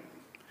 Kennedy.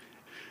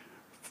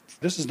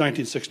 This is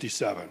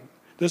 1967.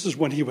 This is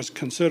when he was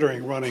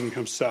considering running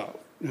himself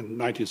in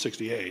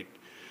 1968.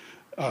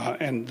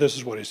 And this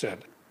is what he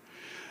said.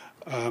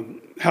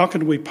 How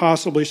can we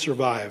possibly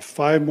survive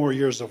 5 more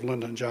years of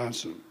Lyndon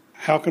Johnson?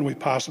 How can we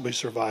possibly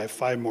survive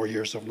 5 more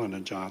years of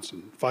Lyndon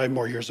Johnson? 5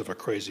 more years of a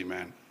crazy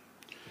man?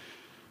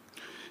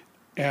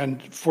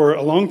 And for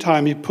a long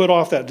time, he put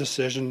off that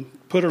decision,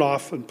 put it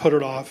off,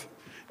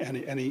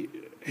 and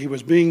he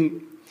was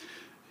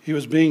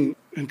being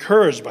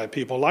encouraged by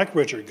people like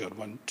Richard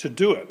Goodwin to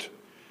do it,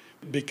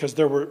 because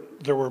there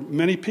were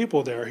many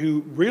people there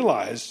who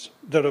realized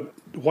that a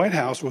White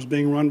House was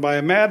being run by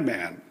a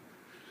madman,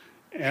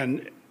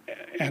 and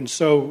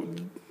so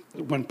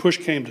when push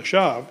came to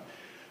shove,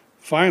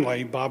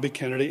 finally Bobby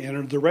Kennedy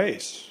entered the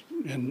race.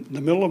 In the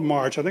middle of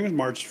March, I think it was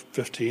March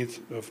 15th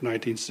of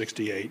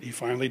 1968, he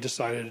finally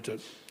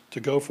decided to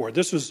go for it.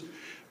 This was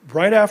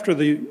right after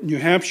the New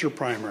Hampshire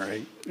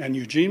primary, and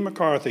Eugene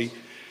McCarthy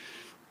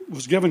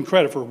was given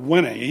credit for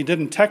winning. He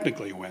didn't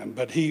technically win,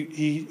 but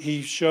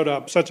he showed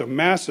up such a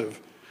massive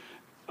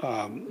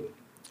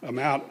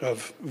amount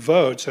of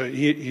votes.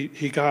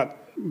 He got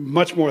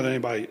much more than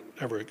anybody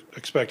ever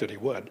expected he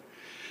would.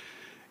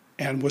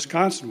 And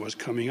Wisconsin was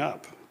coming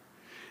up.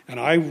 And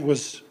I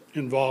was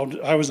involved.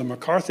 I was a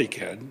McCarthy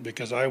kid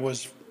because I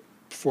was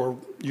for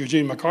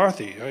Eugene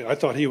McCarthy. I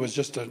thought he was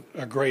just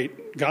a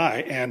great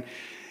guy.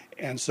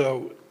 And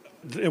so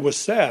it was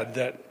said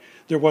that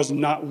there was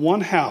not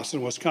one house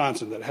in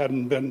Wisconsin that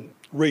hadn't been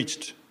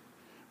reached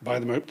by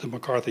the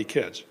McCarthy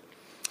kids.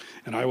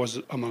 And I was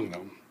among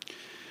them.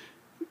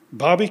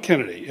 Bobby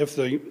Kennedy, if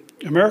the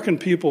American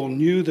people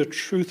knew the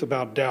truth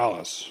about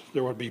Dallas,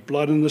 there would be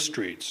blood in the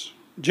streets.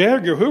 J.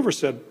 Edgar Hoover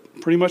said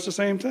pretty much the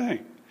same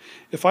thing.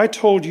 If I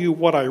told you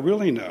what I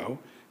really know,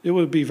 it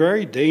would be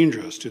very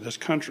dangerous to this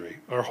country.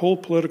 Our whole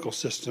political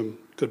system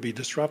could be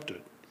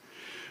disrupted.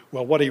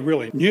 Well, what he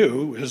really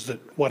knew is that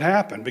what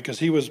happened, because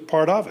he was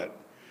part of it.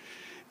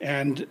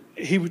 And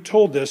he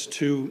told this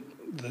to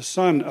the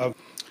son of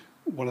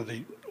one of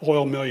the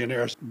oil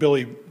millionaires,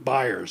 Billy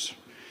Byers,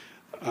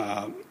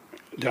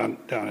 down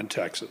in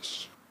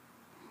Texas.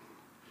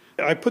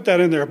 I put that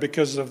in there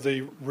because of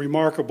the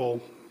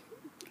remarkable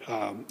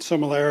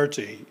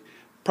similarity.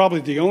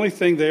 Probably the only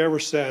thing they ever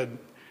said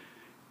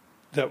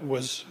that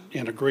was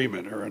in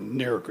agreement or in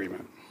near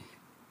agreement.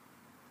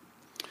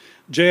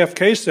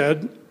 JFK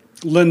said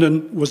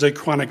Lyndon was a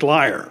chronic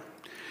liar.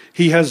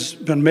 He has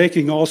been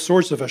making all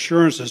sorts of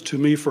assurances to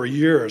me for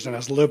years and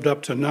has lived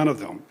up to none of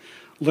them.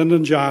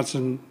 Lyndon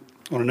Johnson,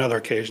 on another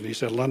occasion, he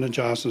said Lyndon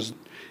Johnson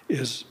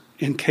is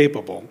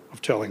incapable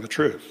of telling the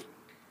truth.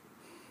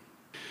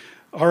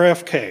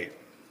 RFK.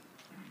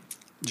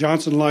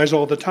 Johnson lies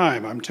all the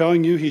time. I'm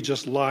telling you, he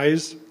just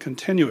lies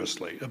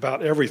continuously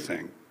about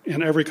everything.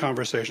 In every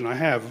conversation I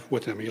have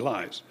with him, he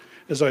lies.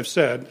 As I've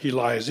said, he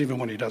lies even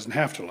when he doesn't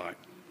have to lie.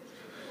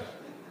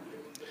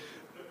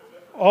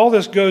 All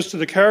this goes to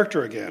the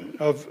character again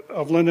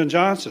of Lyndon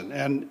Johnson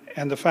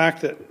and the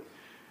fact that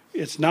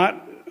it's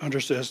not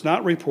understood, it's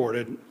not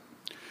reported.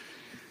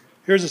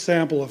 Here's a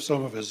sample of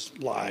some of his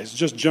lies,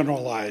 just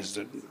general lies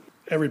that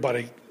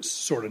everybody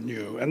sort of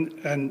knew,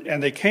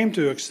 and they came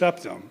to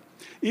accept them,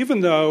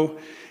 even though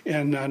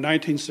in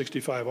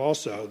 1965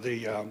 also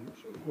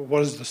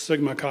the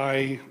Sigma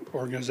Chi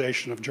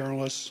organization of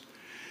journalists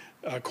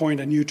coined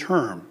a new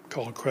term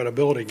called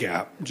credibility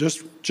gap,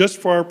 just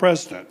for our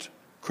president.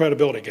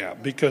 Credibility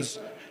gap, because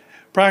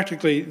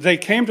practically they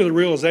came to the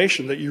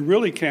realization that you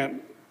really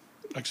can't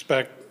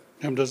expect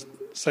him to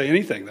say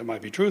anything that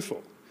might be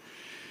truthful.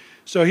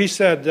 So he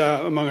said,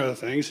 among other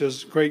things,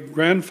 his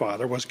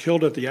great-grandfather was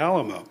killed at the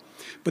Alamo.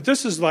 But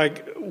this is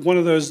like one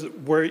of those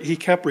where he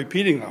kept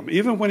repeating them.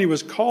 Even when he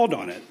was called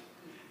on it,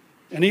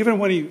 And even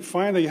when he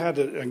finally had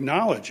to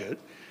acknowledge it,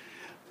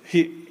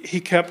 he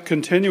kept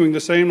continuing the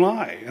same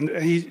lie. And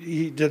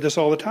he did this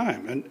all the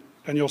time.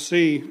 And you'll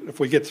see, if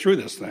we get through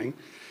this thing,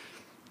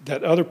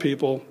 that other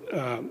people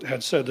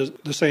had said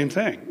the same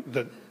thing,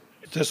 that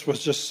this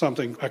was just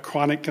a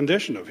chronic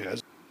condition of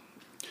his.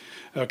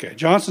 Okay,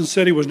 Johnson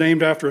City was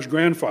named after his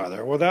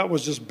grandfather. Well, that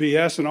was just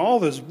BS, and all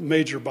of his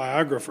major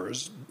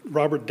biographers,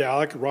 Robert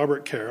Dallek,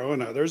 Robert Caro,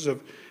 and others,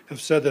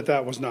 have said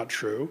that was not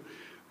true.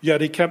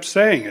 Yet he kept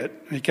saying it,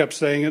 and he kept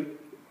saying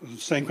it, the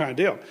same kind of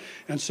deal.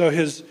 And so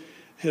his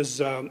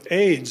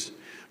aides,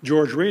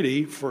 George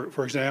Reedy,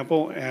 for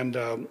example,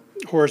 and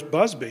Horace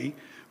Busby,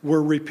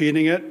 were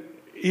repeating it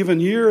even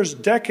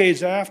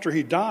decades after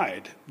he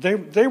died.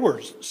 They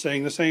were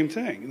saying the same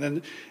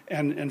thing.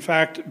 And in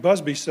fact,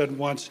 Busby said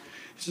once,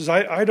 he says,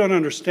 I don't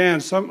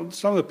understand. Some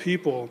of the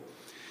people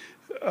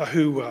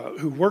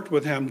who worked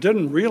with him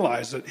didn't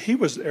realize that he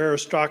was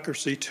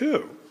aristocracy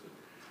too.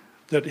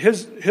 That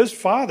his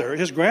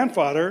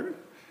grandfather,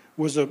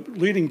 was a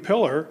leading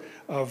pillar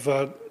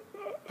of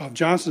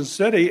Johnson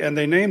City, and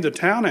they named the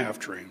town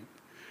after him.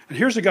 And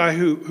here's a guy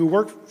who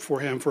worked for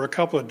him for a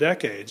couple of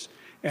decades,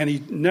 and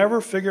he never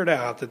figured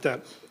out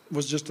that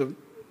was just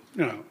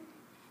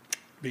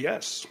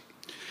BS.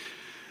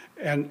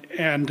 And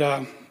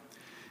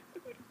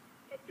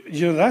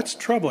that's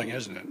troubling,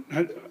 isn't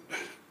it?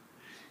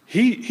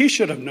 He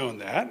should have known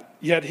that,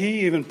 yet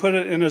he even put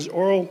it in his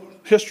oral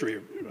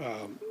history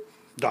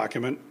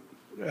document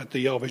at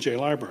the LBJ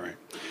library,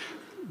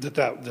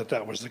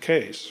 that was the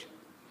case.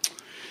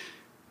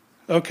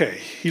 Okay,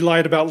 he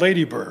lied about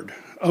Lady Bird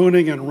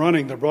owning and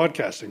running the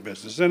broadcasting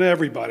business, and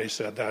everybody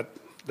said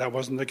that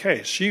wasn't the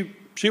case.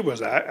 She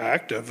was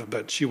active,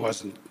 but she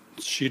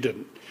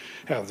didn't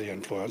have the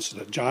influence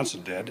that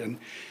Johnson did.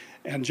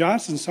 And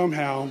Johnson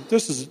somehow,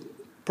 this is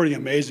pretty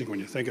amazing when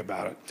you think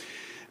about it,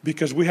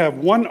 because we have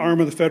one arm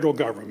of the federal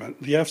government,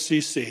 the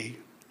FCC,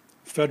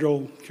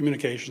 Federal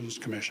Communications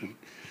Commission,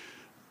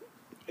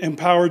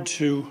 empowered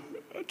to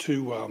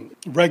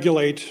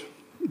regulate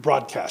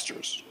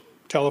broadcasters,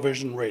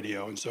 television,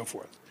 radio, and so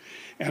forth.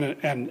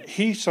 And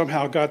he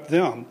somehow got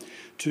them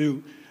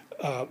to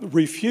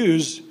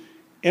refuse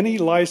any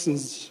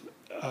license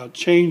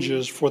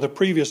changes for the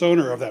previous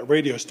owner of that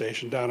radio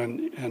station down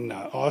in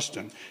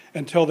Austin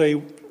until they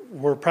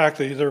were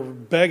they're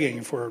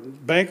begging for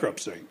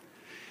bankruptcy.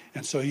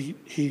 And so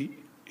he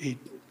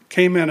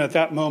came in at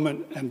that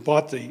moment and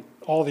bought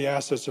all the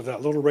assets of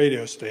that little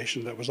radio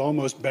station that was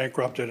almost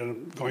bankrupted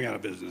and going out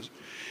of business.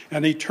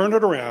 And he turned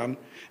it around,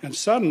 and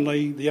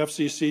suddenly the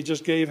FCC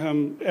just gave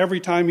him, every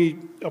time he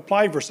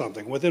applied for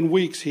something, within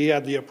weeks he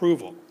had the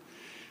approval,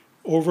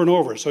 over and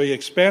over. So he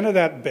expanded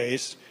that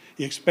base,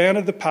 he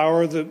expanded the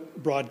power of the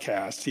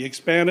broadcast, he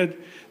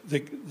expanded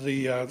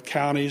the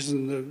counties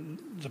and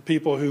the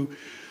people who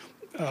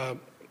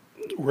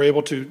were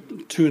able to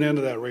tune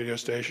into that radio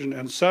station,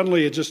 and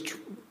suddenly it just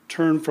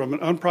turned from an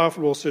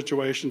unprofitable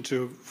situation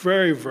to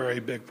very,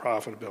 very big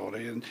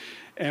profitability,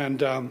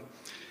 and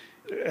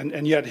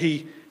yet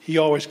he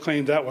always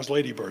claimed that was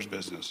Lady Bird's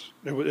business.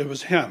 It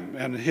was him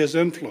and his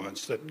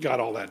influence that got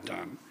all that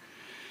done.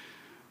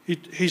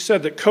 He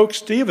said that Coke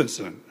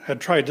Stevenson had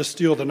tried to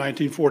steal the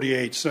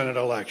 1948 Senate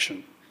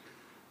election,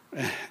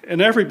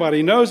 and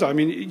everybody knows. I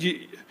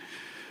mean,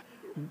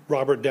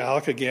 Robert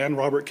Dallek again,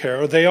 Robert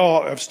Caro, they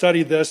all have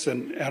studied this,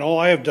 and all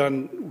I have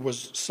done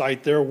was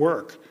cite their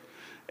work.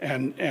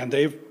 And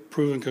they've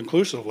proven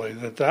conclusively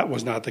that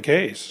was not the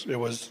case. It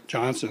was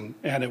Johnson,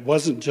 and it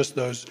wasn't just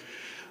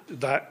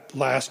that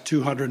last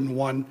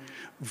 201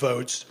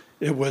 votes.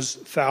 It was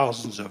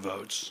thousands of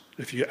votes,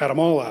 if you add them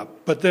all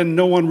up. But then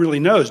no one really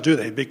knows, do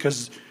they?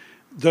 Because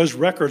those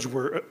records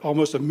were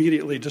almost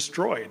immediately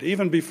destroyed,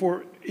 even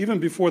before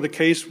the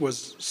case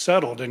was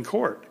settled in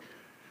court.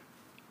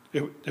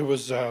 It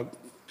was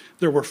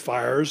there were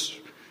fires,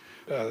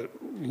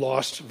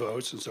 lost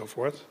votes, and so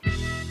forth.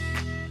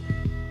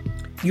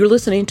 You're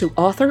listening to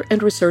author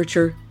and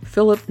researcher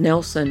Phillip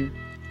Nelson.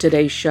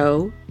 Today's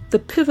show, the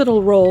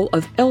pivotal role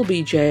of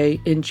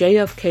LBJ in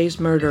JFK's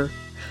murder.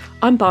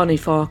 I'm Bonnie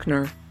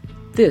Faulkner.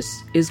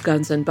 This is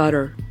Guns and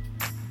Butter.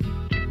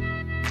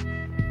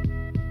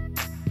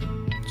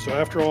 So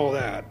after all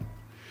that,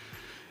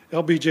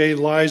 LBJ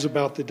lies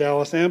about the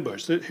Dallas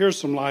ambush. Here's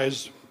some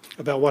lies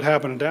about what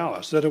happened in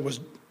Dallas, that it was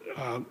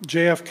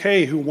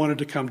JFK who wanted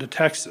to come to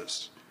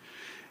Texas.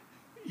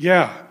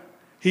 Yeah.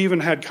 He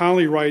even had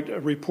Connolly write a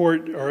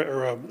report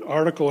or an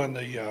article in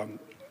the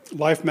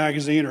Life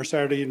magazine or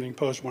Saturday Evening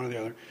Post, one or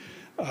the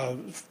other,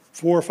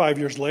 4 or 5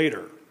 years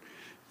later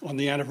on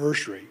the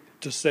anniversary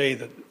to say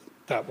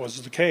that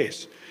was the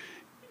case.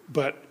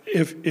 But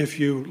if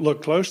you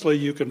look closely,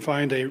 you can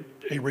find a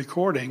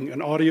recording,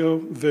 an audio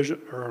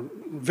or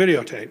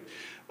videotape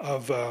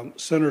of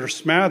Senator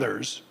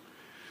Smathers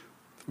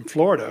from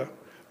Florida,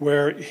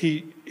 where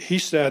he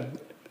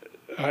said,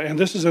 and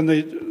this is in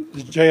the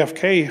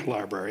JFK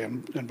library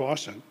in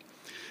Boston,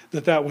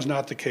 that was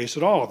not the case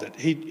at all, that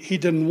he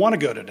didn't want to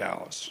go to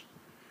Dallas,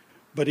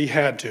 but he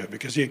had to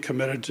because he had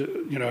committed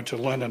to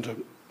London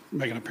to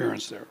make an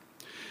appearance there.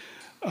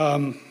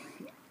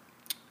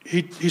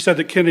 he said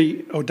that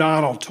Kenny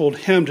O'Donnell told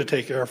him to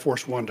take Air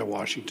Force One to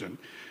Washington.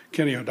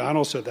 Kenny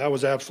O'Donnell said that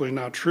was absolutely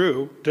not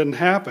true, didn't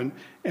happen,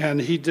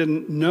 and he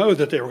didn't know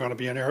that they were going to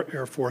be in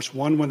Air Force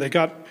One. When they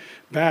got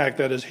back,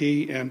 that is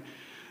he and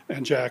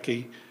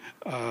Jackie,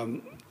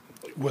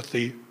 with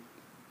the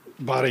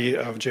body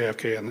of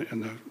JFK in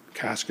the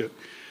casket,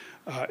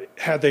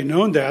 had they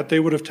known that, they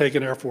would have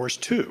taken Air Force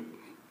Two.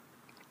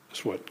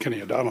 That's what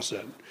Kenny O'Donnell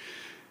said.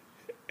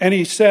 And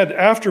he said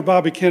after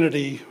Bobby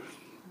Kennedy,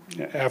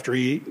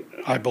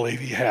 I believe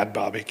he had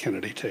Bobby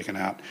Kennedy taken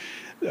out,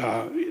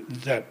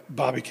 that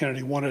Bobby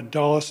Kennedy wanted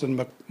Dulles and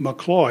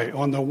McCloy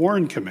on the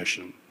Warren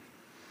Commission.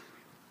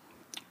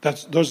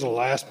 Those are the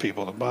last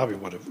people that Bobby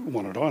would have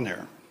wanted on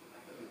there.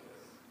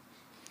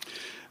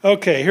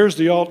 Okay, here's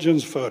the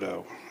Altgens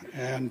photo.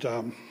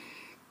 And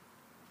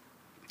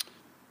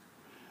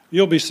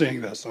you'll be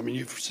seeing this. I mean,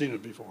 you've seen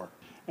it before.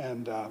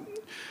 And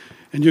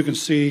you can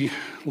see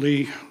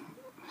Lee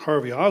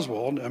Harvey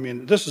Oswald. I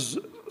mean, this is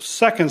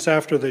seconds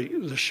after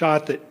the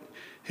shot that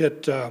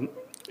hit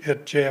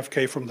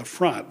JFK from the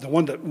front, the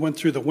one that went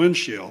through the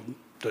windshield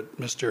that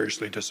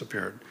mysteriously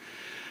disappeared,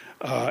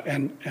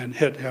 and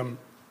hit him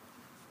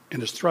in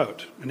his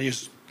throat. And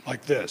he's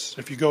like this.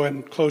 If you go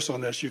in close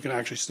on this, you can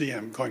actually see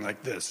him going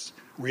like this,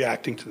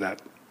 reacting to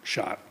that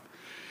shot.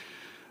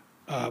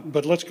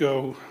 But let's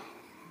go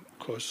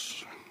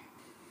close.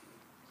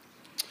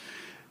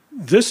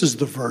 This is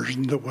the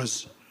version that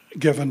was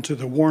given to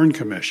the Warren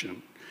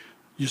Commission.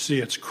 You see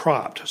it's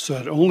cropped, so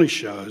it only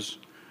shows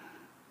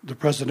the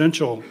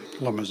presidential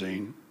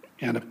limousine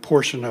and a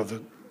portion of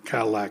the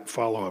Cadillac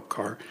follow-up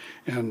car.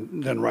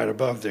 And then right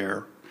above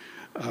there,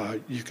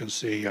 you can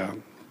see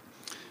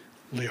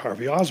Lee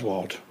Harvey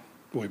Oswald,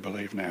 we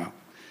believe now.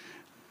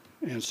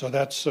 And so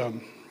that's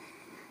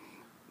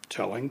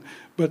telling.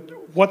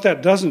 But what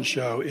that doesn't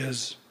show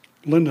is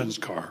Lyndon's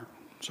car.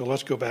 So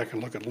let's go back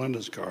and look at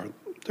Lyndon's car.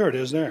 There it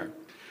is there.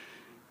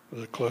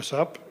 With a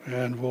close-up,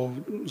 and we'll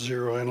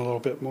zero in a little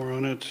bit more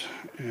on it,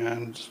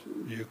 and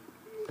you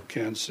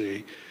can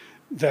see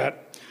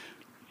that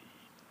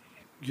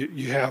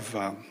you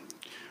have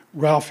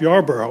Ralph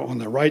Yarborough on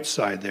the right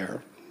side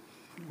there,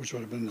 which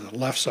would have been the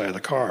left side of the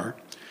car,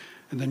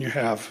 and then you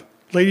have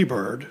Lady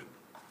Bird,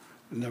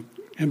 and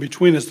in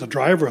between is the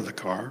driver of the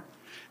car,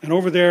 and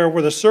over there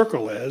where the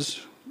circle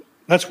is,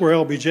 that's where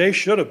LBJ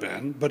should have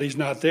been, but he's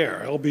not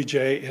there.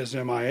 LBJ is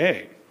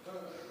MIA.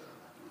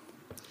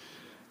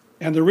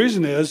 And the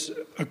reason is,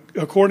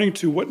 according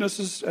to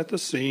witnesses at the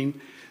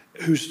scene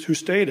who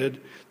stated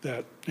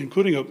that,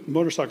 including a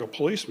motorcycle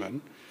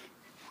policeman,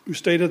 who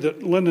stated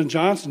that Lyndon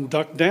Johnson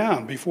ducked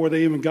down before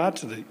they even got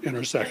to the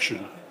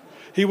intersection.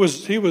 He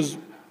was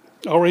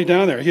already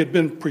down there. He had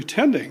been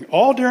pretending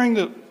all during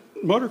the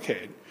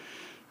motorcade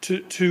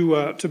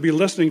to be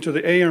listening to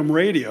the AM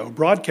radio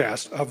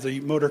broadcast of the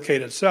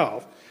motorcade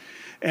itself,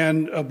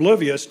 and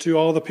oblivious to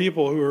all the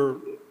people who were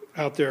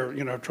out there,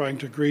 trying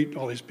to greet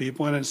all these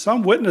people. And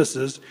some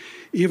witnesses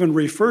even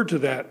referred to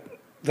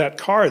that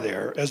car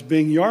there as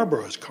being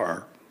Yarborough's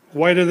car.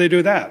 Why did they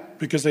do that?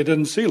 Because they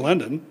didn't see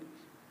Lyndon,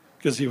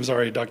 because he was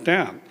already ducked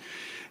down.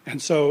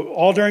 And so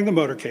all during the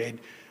motorcade,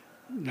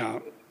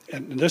 now,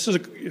 and this is,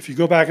 if you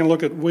go back and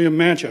look at William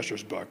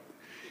Manchester's book,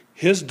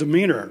 his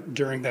demeanor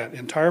during that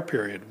entire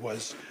period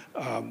was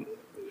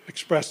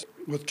expressed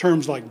with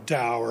terms like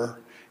dour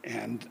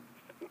and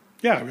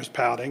he was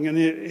pouting, and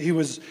he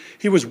was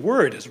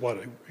worried is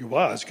what he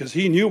was, because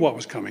he knew what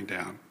was coming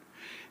down.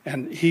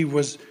 And he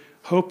was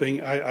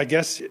hoping, I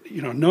guess,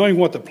 knowing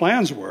what the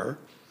plans were,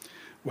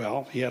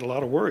 well, he had a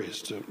lot of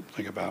worries to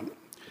think about.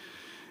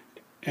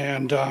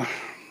 And,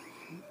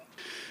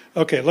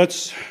 okay,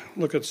 let's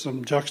look at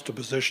some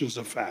juxtapositions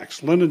of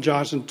facts. Lyndon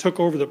Johnson took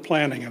over the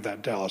planning of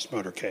that Dallas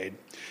motorcade.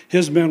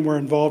 His men were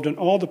involved in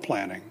all the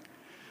planning.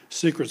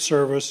 Secret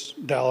Service,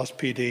 Dallas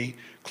PD,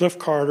 Cliff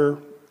Carter,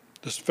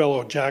 this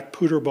fellow Jack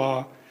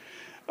Puderbaugh,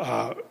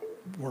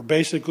 were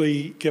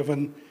basically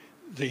given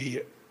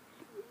the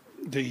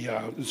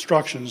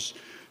instructions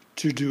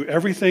to do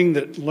everything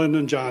that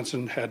Lyndon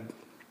Johnson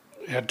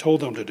had told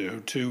them to do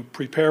to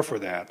prepare for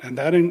that. And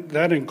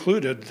that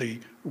included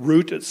the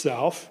route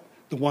itself,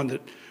 the one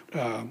that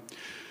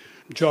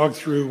jogged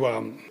through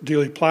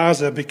Dealey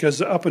Plaza,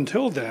 because up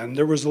until then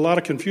there was a lot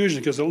of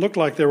confusion, because it looked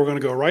like they were going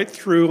to go right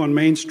through on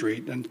Main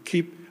Street and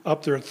keep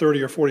up their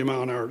 30 or 40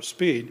 mile an hour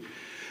speed,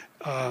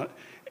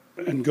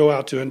 and go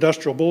out to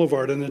Industrial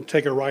Boulevard and then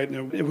take a right.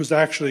 And it was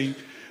actually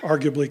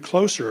arguably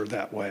closer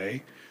that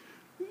way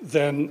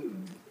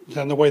than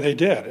the way they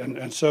did.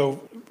 And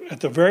so at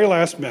the very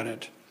last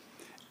minute,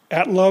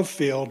 at Love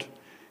Field,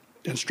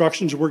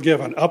 instructions were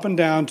given up and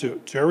down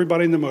to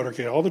everybody in the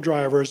motorcade, all the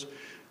drivers,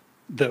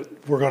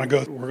 that we're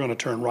going to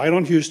turn right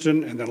on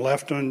Houston and then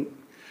left on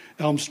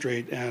Elm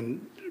Street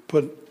and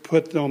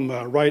put them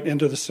right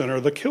into the center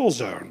of the kill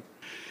zone.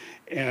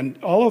 And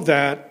all of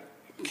that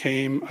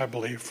came, I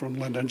believe, from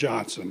Lyndon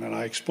Johnson, and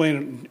I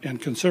explain it in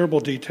considerable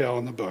detail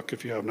in the book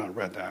if you have not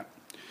read that.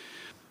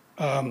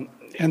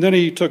 And then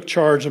he took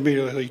charge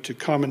immediately to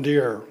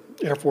commandeer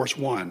Air Force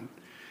One,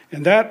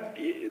 And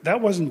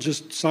that wasn't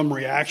just some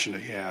reaction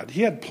he had.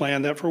 He had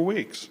planned that for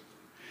weeks.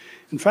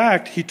 In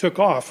fact, he took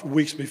off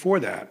weeks before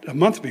that, a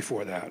month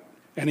before that.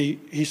 And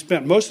he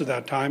spent most of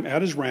that time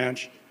at his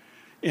ranch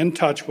in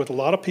touch with a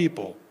lot of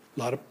people, a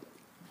lot of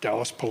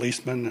Dallas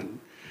policemen and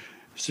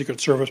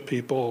Secret Service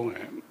people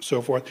and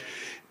so forth.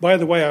 By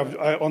the way,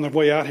 on the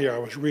way out here, I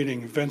was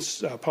reading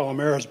Vince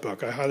Palomera's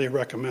book. I highly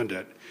recommend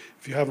it.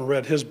 If you haven't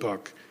read his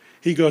book,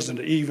 he goes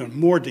into even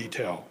more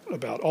detail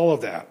about all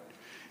of that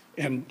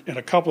in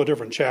a couple of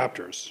different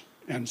chapters.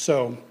 And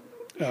so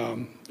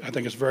I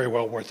think it's very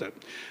well worth it.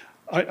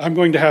 I'm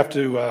going to have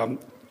to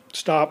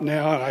stop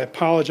now, and I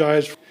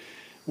apologize.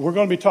 We're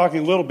going to be talking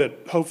a little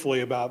bit,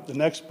 hopefully, about the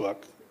next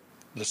book,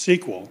 the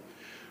sequel,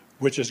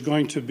 which is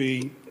going to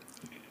be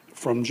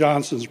from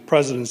Johnson's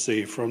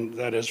presidency, from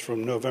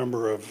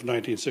November of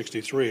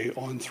 1963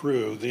 on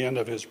through the end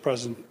of his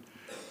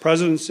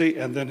presidency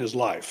and then his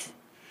life.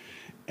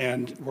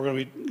 And we're going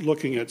to be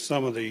looking at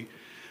some of the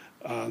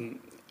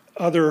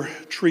other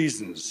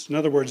treasons. In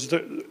other words,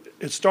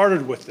 it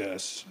started with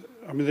this.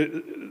 I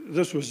mean,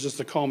 this was just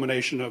the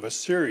culmination of a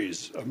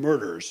series of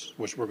murders,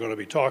 which we're going to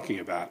be talking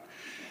about.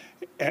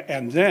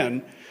 And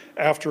then,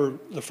 after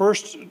the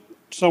first,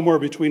 somewhere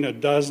between a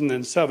dozen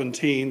and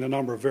 17, the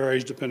number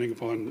varies depending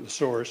upon the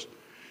source,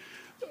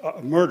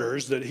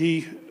 murders that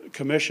he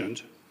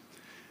commissioned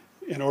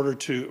in order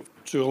to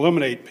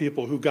eliminate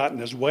people who got in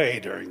his way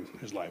during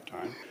his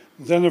lifetime.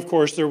 Then, of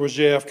course, there was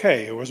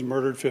JFK, who was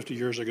murdered 50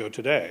 years ago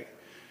today.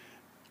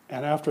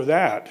 And after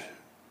that,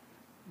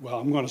 well,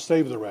 I'm going to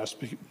save the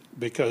rest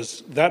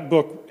because that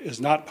book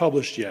is not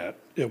published yet.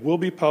 It will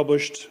be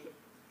published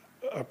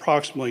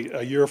approximately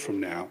a year from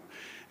now,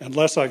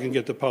 unless I can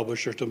get the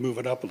publisher to move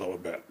it up a little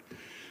bit.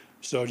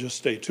 So just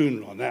stay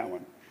tuned on that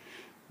one.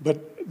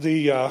 But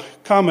the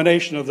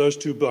combination of those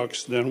two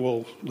books then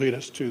will lead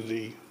us to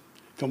the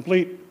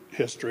complete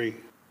history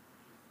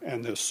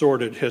and the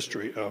sordid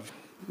history of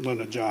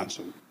Lyndon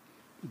Johnson.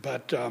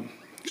 But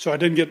so I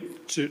didn't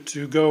get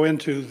to go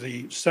into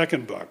the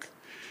second book.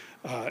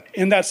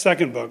 In that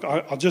second book,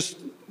 I'll just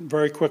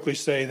very quickly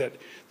say that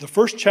the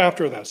first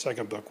chapter of that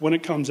second book, when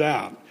it comes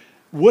out,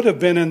 would have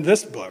been in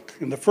this book,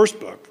 in the first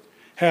book,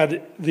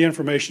 had the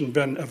information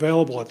been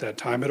available at that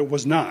time, but it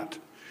was not.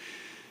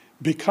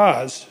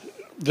 Because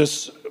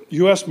this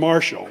U.S.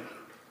 Marshal,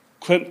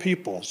 Clint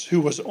Peoples, who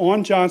was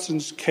on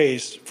Johnson's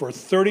case for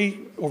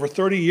over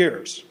 30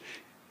 years,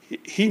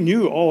 he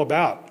knew all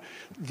about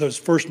those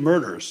first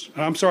murders.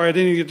 And I'm sorry I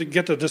didn't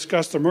get to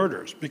discuss the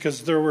murders, because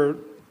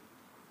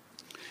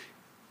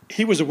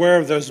he was aware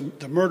of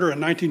the murder in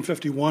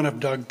 1951 of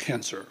Doug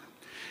Kinser.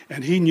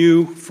 And he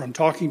knew from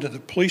talking to the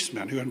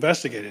policeman who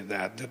investigated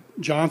that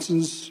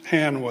Johnson's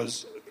hand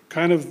was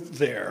kind of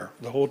there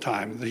the whole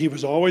time, that he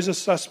was always a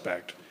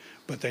suspect,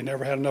 but they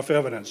never had enough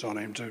evidence on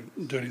him to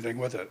do anything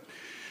with it.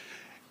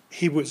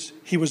 He was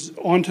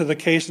onto the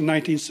case in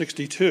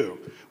 1962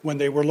 when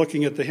they were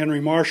looking at the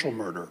Henry Marshall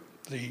murder,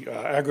 the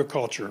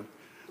agriculture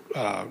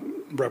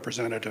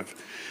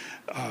representative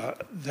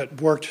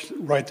that worked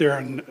right there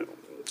in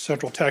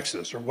Central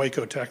Texas, or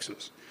Waco,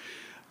 Texas.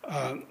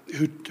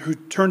 Who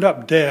turned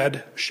up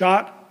dead,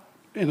 shot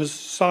in his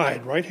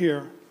side right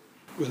here,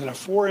 within a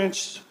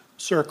 4-inch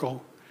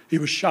circle. He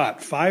was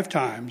shot 5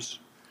 times.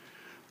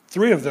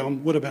 3 of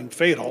them would have been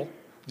fatal.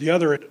 The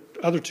other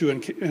 2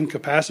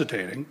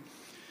 incapacitating.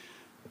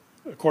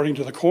 According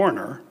to the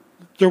coroner,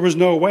 there was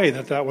no way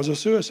that was a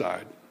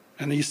suicide,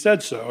 and he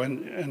said so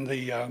in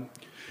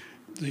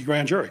the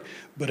grand jury.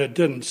 But it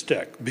didn't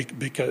stick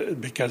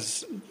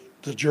because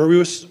the jury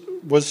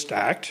was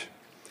stacked.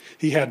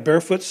 He had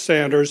Barefoot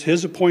Sanders,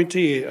 his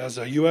appointee as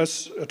a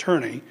U.S.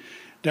 attorney,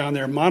 down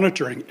there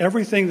monitoring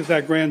everything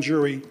that grand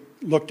jury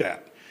looked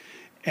at.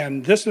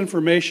 And this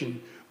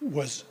information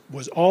was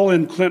all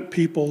in Clint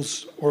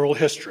Peoples' oral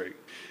history.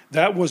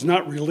 That was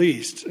not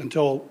released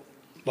until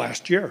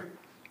last year,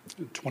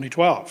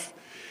 2012.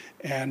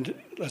 And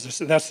as I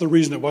said, that's the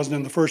reason it wasn't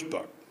in the first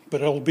book.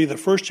 But it'll be the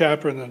first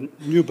chapter in the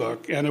new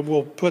book, and it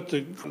will put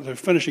the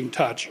finishing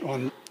touch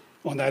on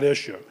that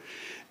issue.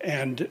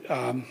 And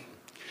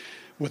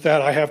with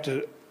that, I have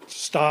to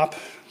stop.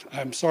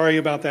 I'm sorry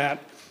about that.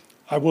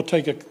 I will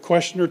take a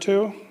question or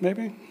two,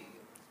 maybe?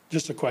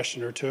 Just a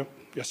question or two.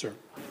 Yes, sir.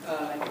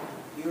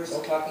 You were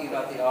talking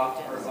about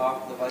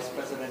the vice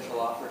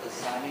presidential offer to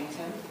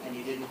Symington, and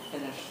you didn't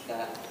finish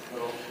that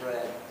little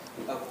thread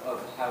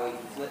of how he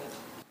flipped.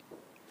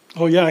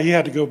 Oh, yeah, he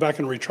had to go back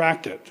and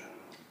retract it.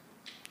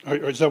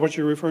 Is that what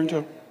you're referring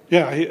to?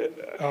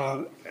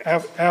 Yeah,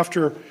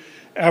 after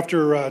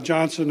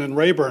Johnson and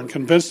Rayburn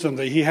convinced him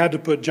that he had to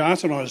put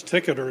Johnson on his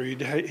ticket, or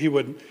there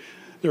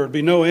would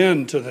be no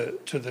end to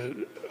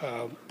the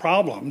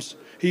problems.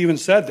 He even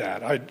said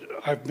that.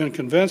 I've been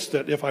convinced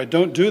that if I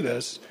don't do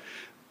this,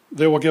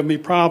 they will give me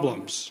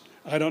problems.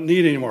 I don't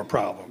need any more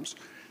problems.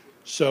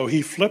 So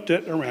he flipped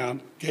it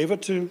around, gave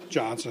it to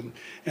Johnson,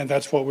 and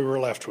that's what we were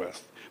left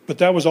with. But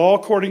that was all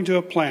according to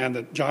a plan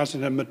that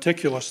Johnson had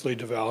meticulously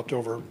developed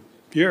over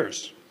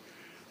years.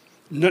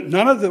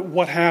 None of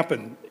what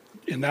happened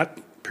in that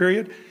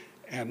period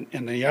And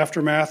in the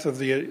aftermath of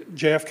the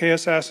JFK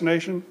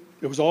assassination,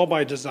 it was all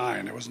by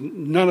design.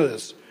 None of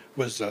this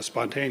was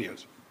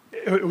spontaneous.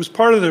 It was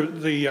part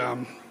of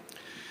the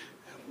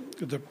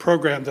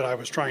program that I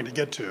was trying to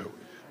get to.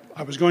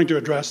 I was going to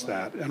address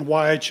that and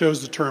why I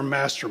chose the term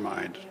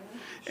mastermind.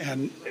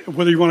 And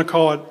whether you want to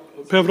call it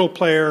pivotal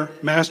player,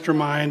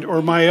 mastermind,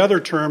 or my other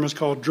term is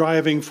called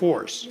driving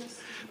force,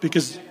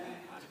 because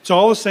it's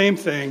all the same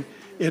thing.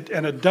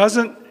 It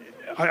doesn't.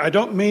 I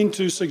don't mean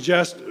to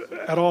suggest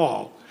at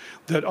all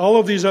that all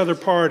of these other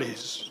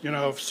parties,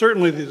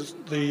 certainly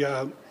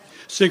the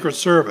Secret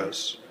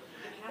Service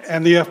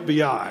and the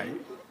FBI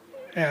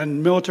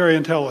and military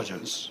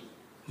intelligence,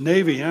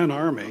 Navy and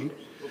Army,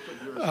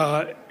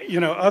 all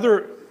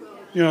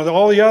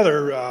the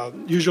other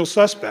usual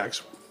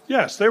suspects,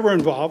 yes, they were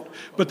involved,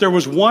 but there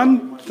was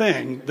one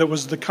thing that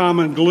was the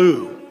common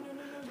glue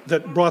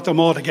that brought them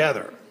all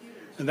together,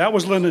 and that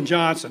was Lyndon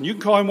Johnson. You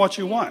can call him what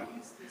you want.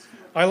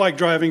 I like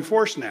driving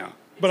force now,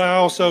 but I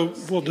also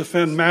will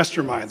defend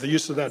mastermind, the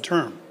use of that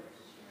term.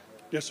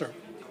 Yes, sir.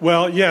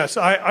 Well, yes,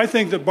 I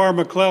think that Barr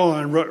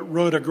McClellan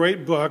wrote a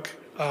great book,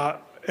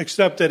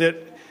 except that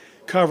it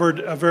covered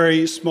a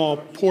very small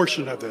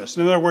portion of this.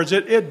 In other words,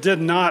 it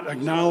did not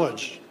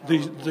acknowledge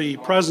the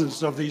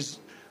presence of these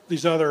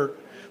other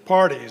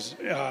parties.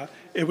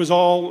 It was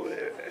all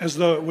as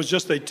though it was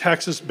just a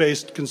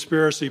Texas-based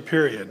conspiracy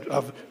period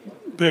of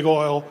big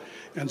oil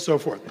and so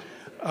forth,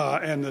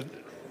 and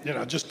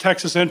just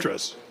Texas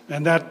interests.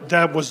 And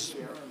that was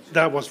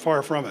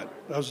far from it.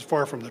 That was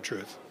far from the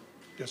truth.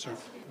 Yes, sir.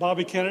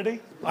 Bobby Kennedy?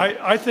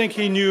 I think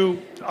he knew.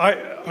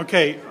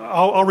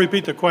 I'll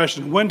repeat the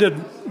question. When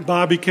did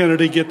Bobby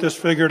Kennedy get this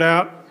figured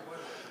out?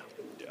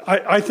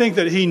 I think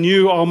that he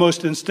knew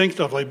almost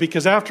instinctively,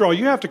 because after all,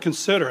 you have to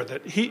consider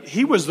that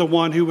he was the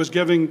one who was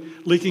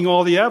leaking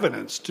all the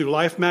evidence to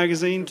Life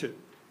magazine, to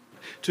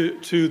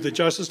the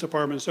Justice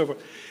Department and so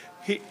forth.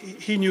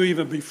 He knew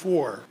even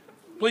before.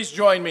 Please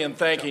join me in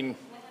thanking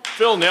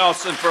Phil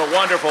Nelson for a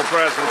wonderful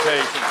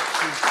presentation.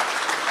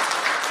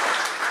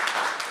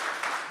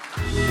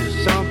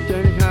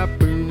 Something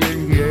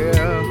happening here.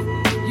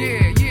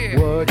 Yeah.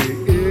 What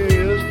it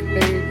is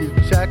ain't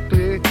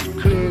exactly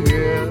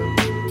clear.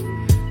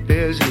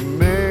 There's a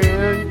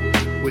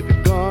man with a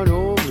gun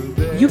over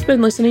there. You've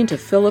been listening to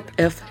Phillip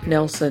F.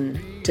 Nelson.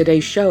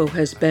 Today's show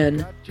has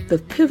been the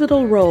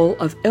pivotal role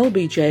of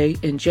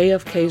LBJ in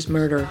JFK's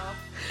murder.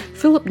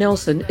 Phillip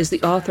Nelson is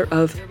the author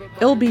of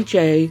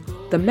LBJ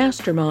The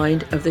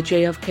Mastermind of the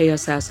JFK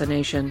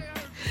Assassination.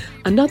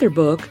 Another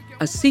book,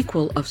 a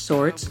sequel of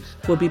sorts,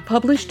 will be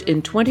published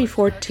in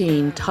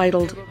 2014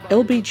 titled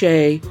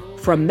LBJ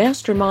From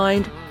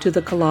Mastermind to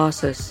the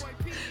Colossus.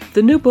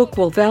 The new book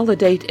will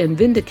validate and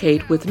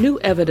vindicate with new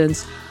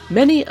evidence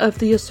many of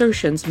the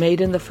assertions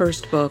made in the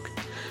first book.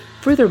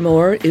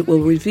 Furthermore, it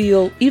will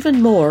reveal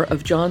even more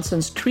of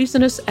Johnson's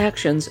treasonous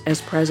actions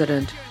as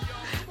president.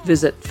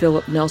 Visit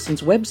Phillip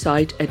Nelson's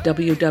website at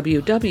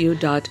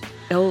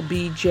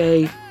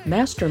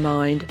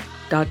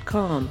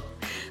www.lbjmastermind.com.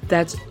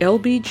 That's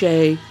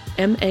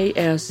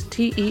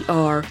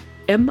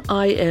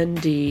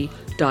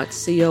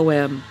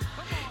LBJMastermind.com.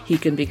 He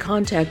can be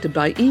contacted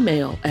by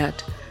email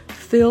at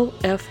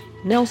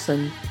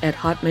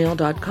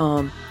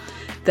philfnelson@hotmail.com.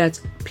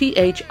 That's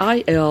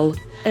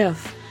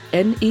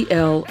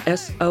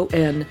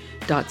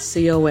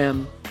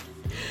PHILFNELSON.com.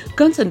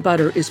 Guns and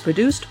Butter is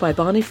produced by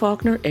Bonnie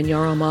Faulkner and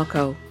Yarrow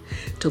Mako.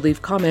 To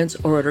leave comments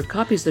or order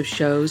copies of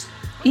shows,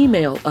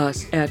 email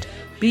us at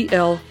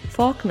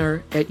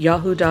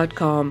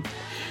blfaulkner@yahoo.com.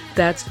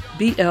 That's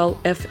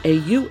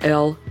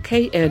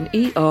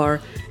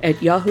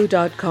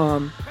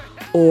BLFAULKNER@yahoo.com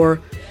or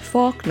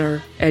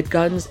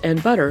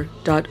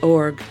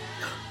faulkner@gunsandbutter.org.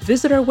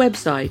 Visit our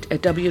website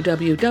at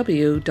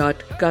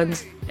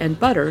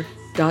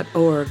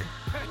www.gunsandbutter.org.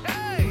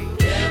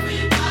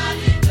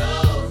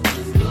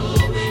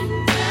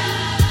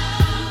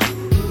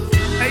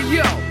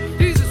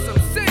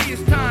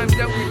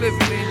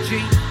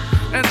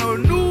 And a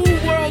new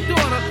world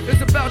order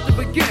is about to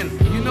begin.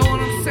 You know what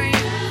I'm saying?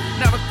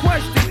 Now the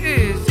question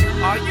is,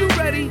 are you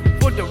ready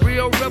for the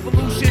real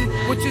revolution,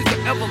 which is the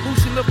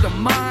evolution of the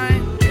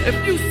mind?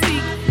 If you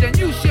seek, then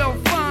you shall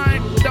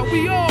find that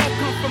we all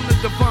come from the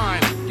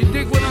divine. You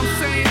dig what I'm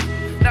saying?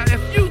 Now if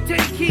you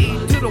take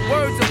heed to the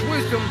words of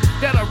wisdom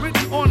that are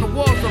written on the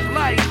walls of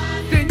life,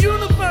 then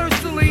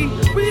universally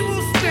we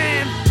will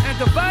stand, and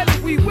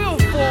divided we will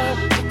fall,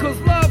 because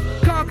love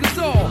conquers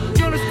all.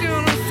 You understand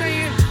what I'm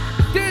saying?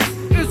 This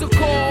is a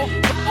call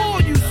for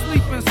all you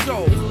sleeping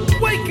souls.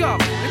 Wake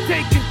up and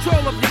take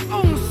control of your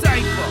own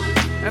cipher,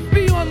 and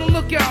be on the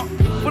lookout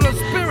for the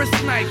spirit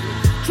snipers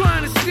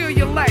trying to steal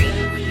your life.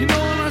 You know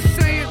what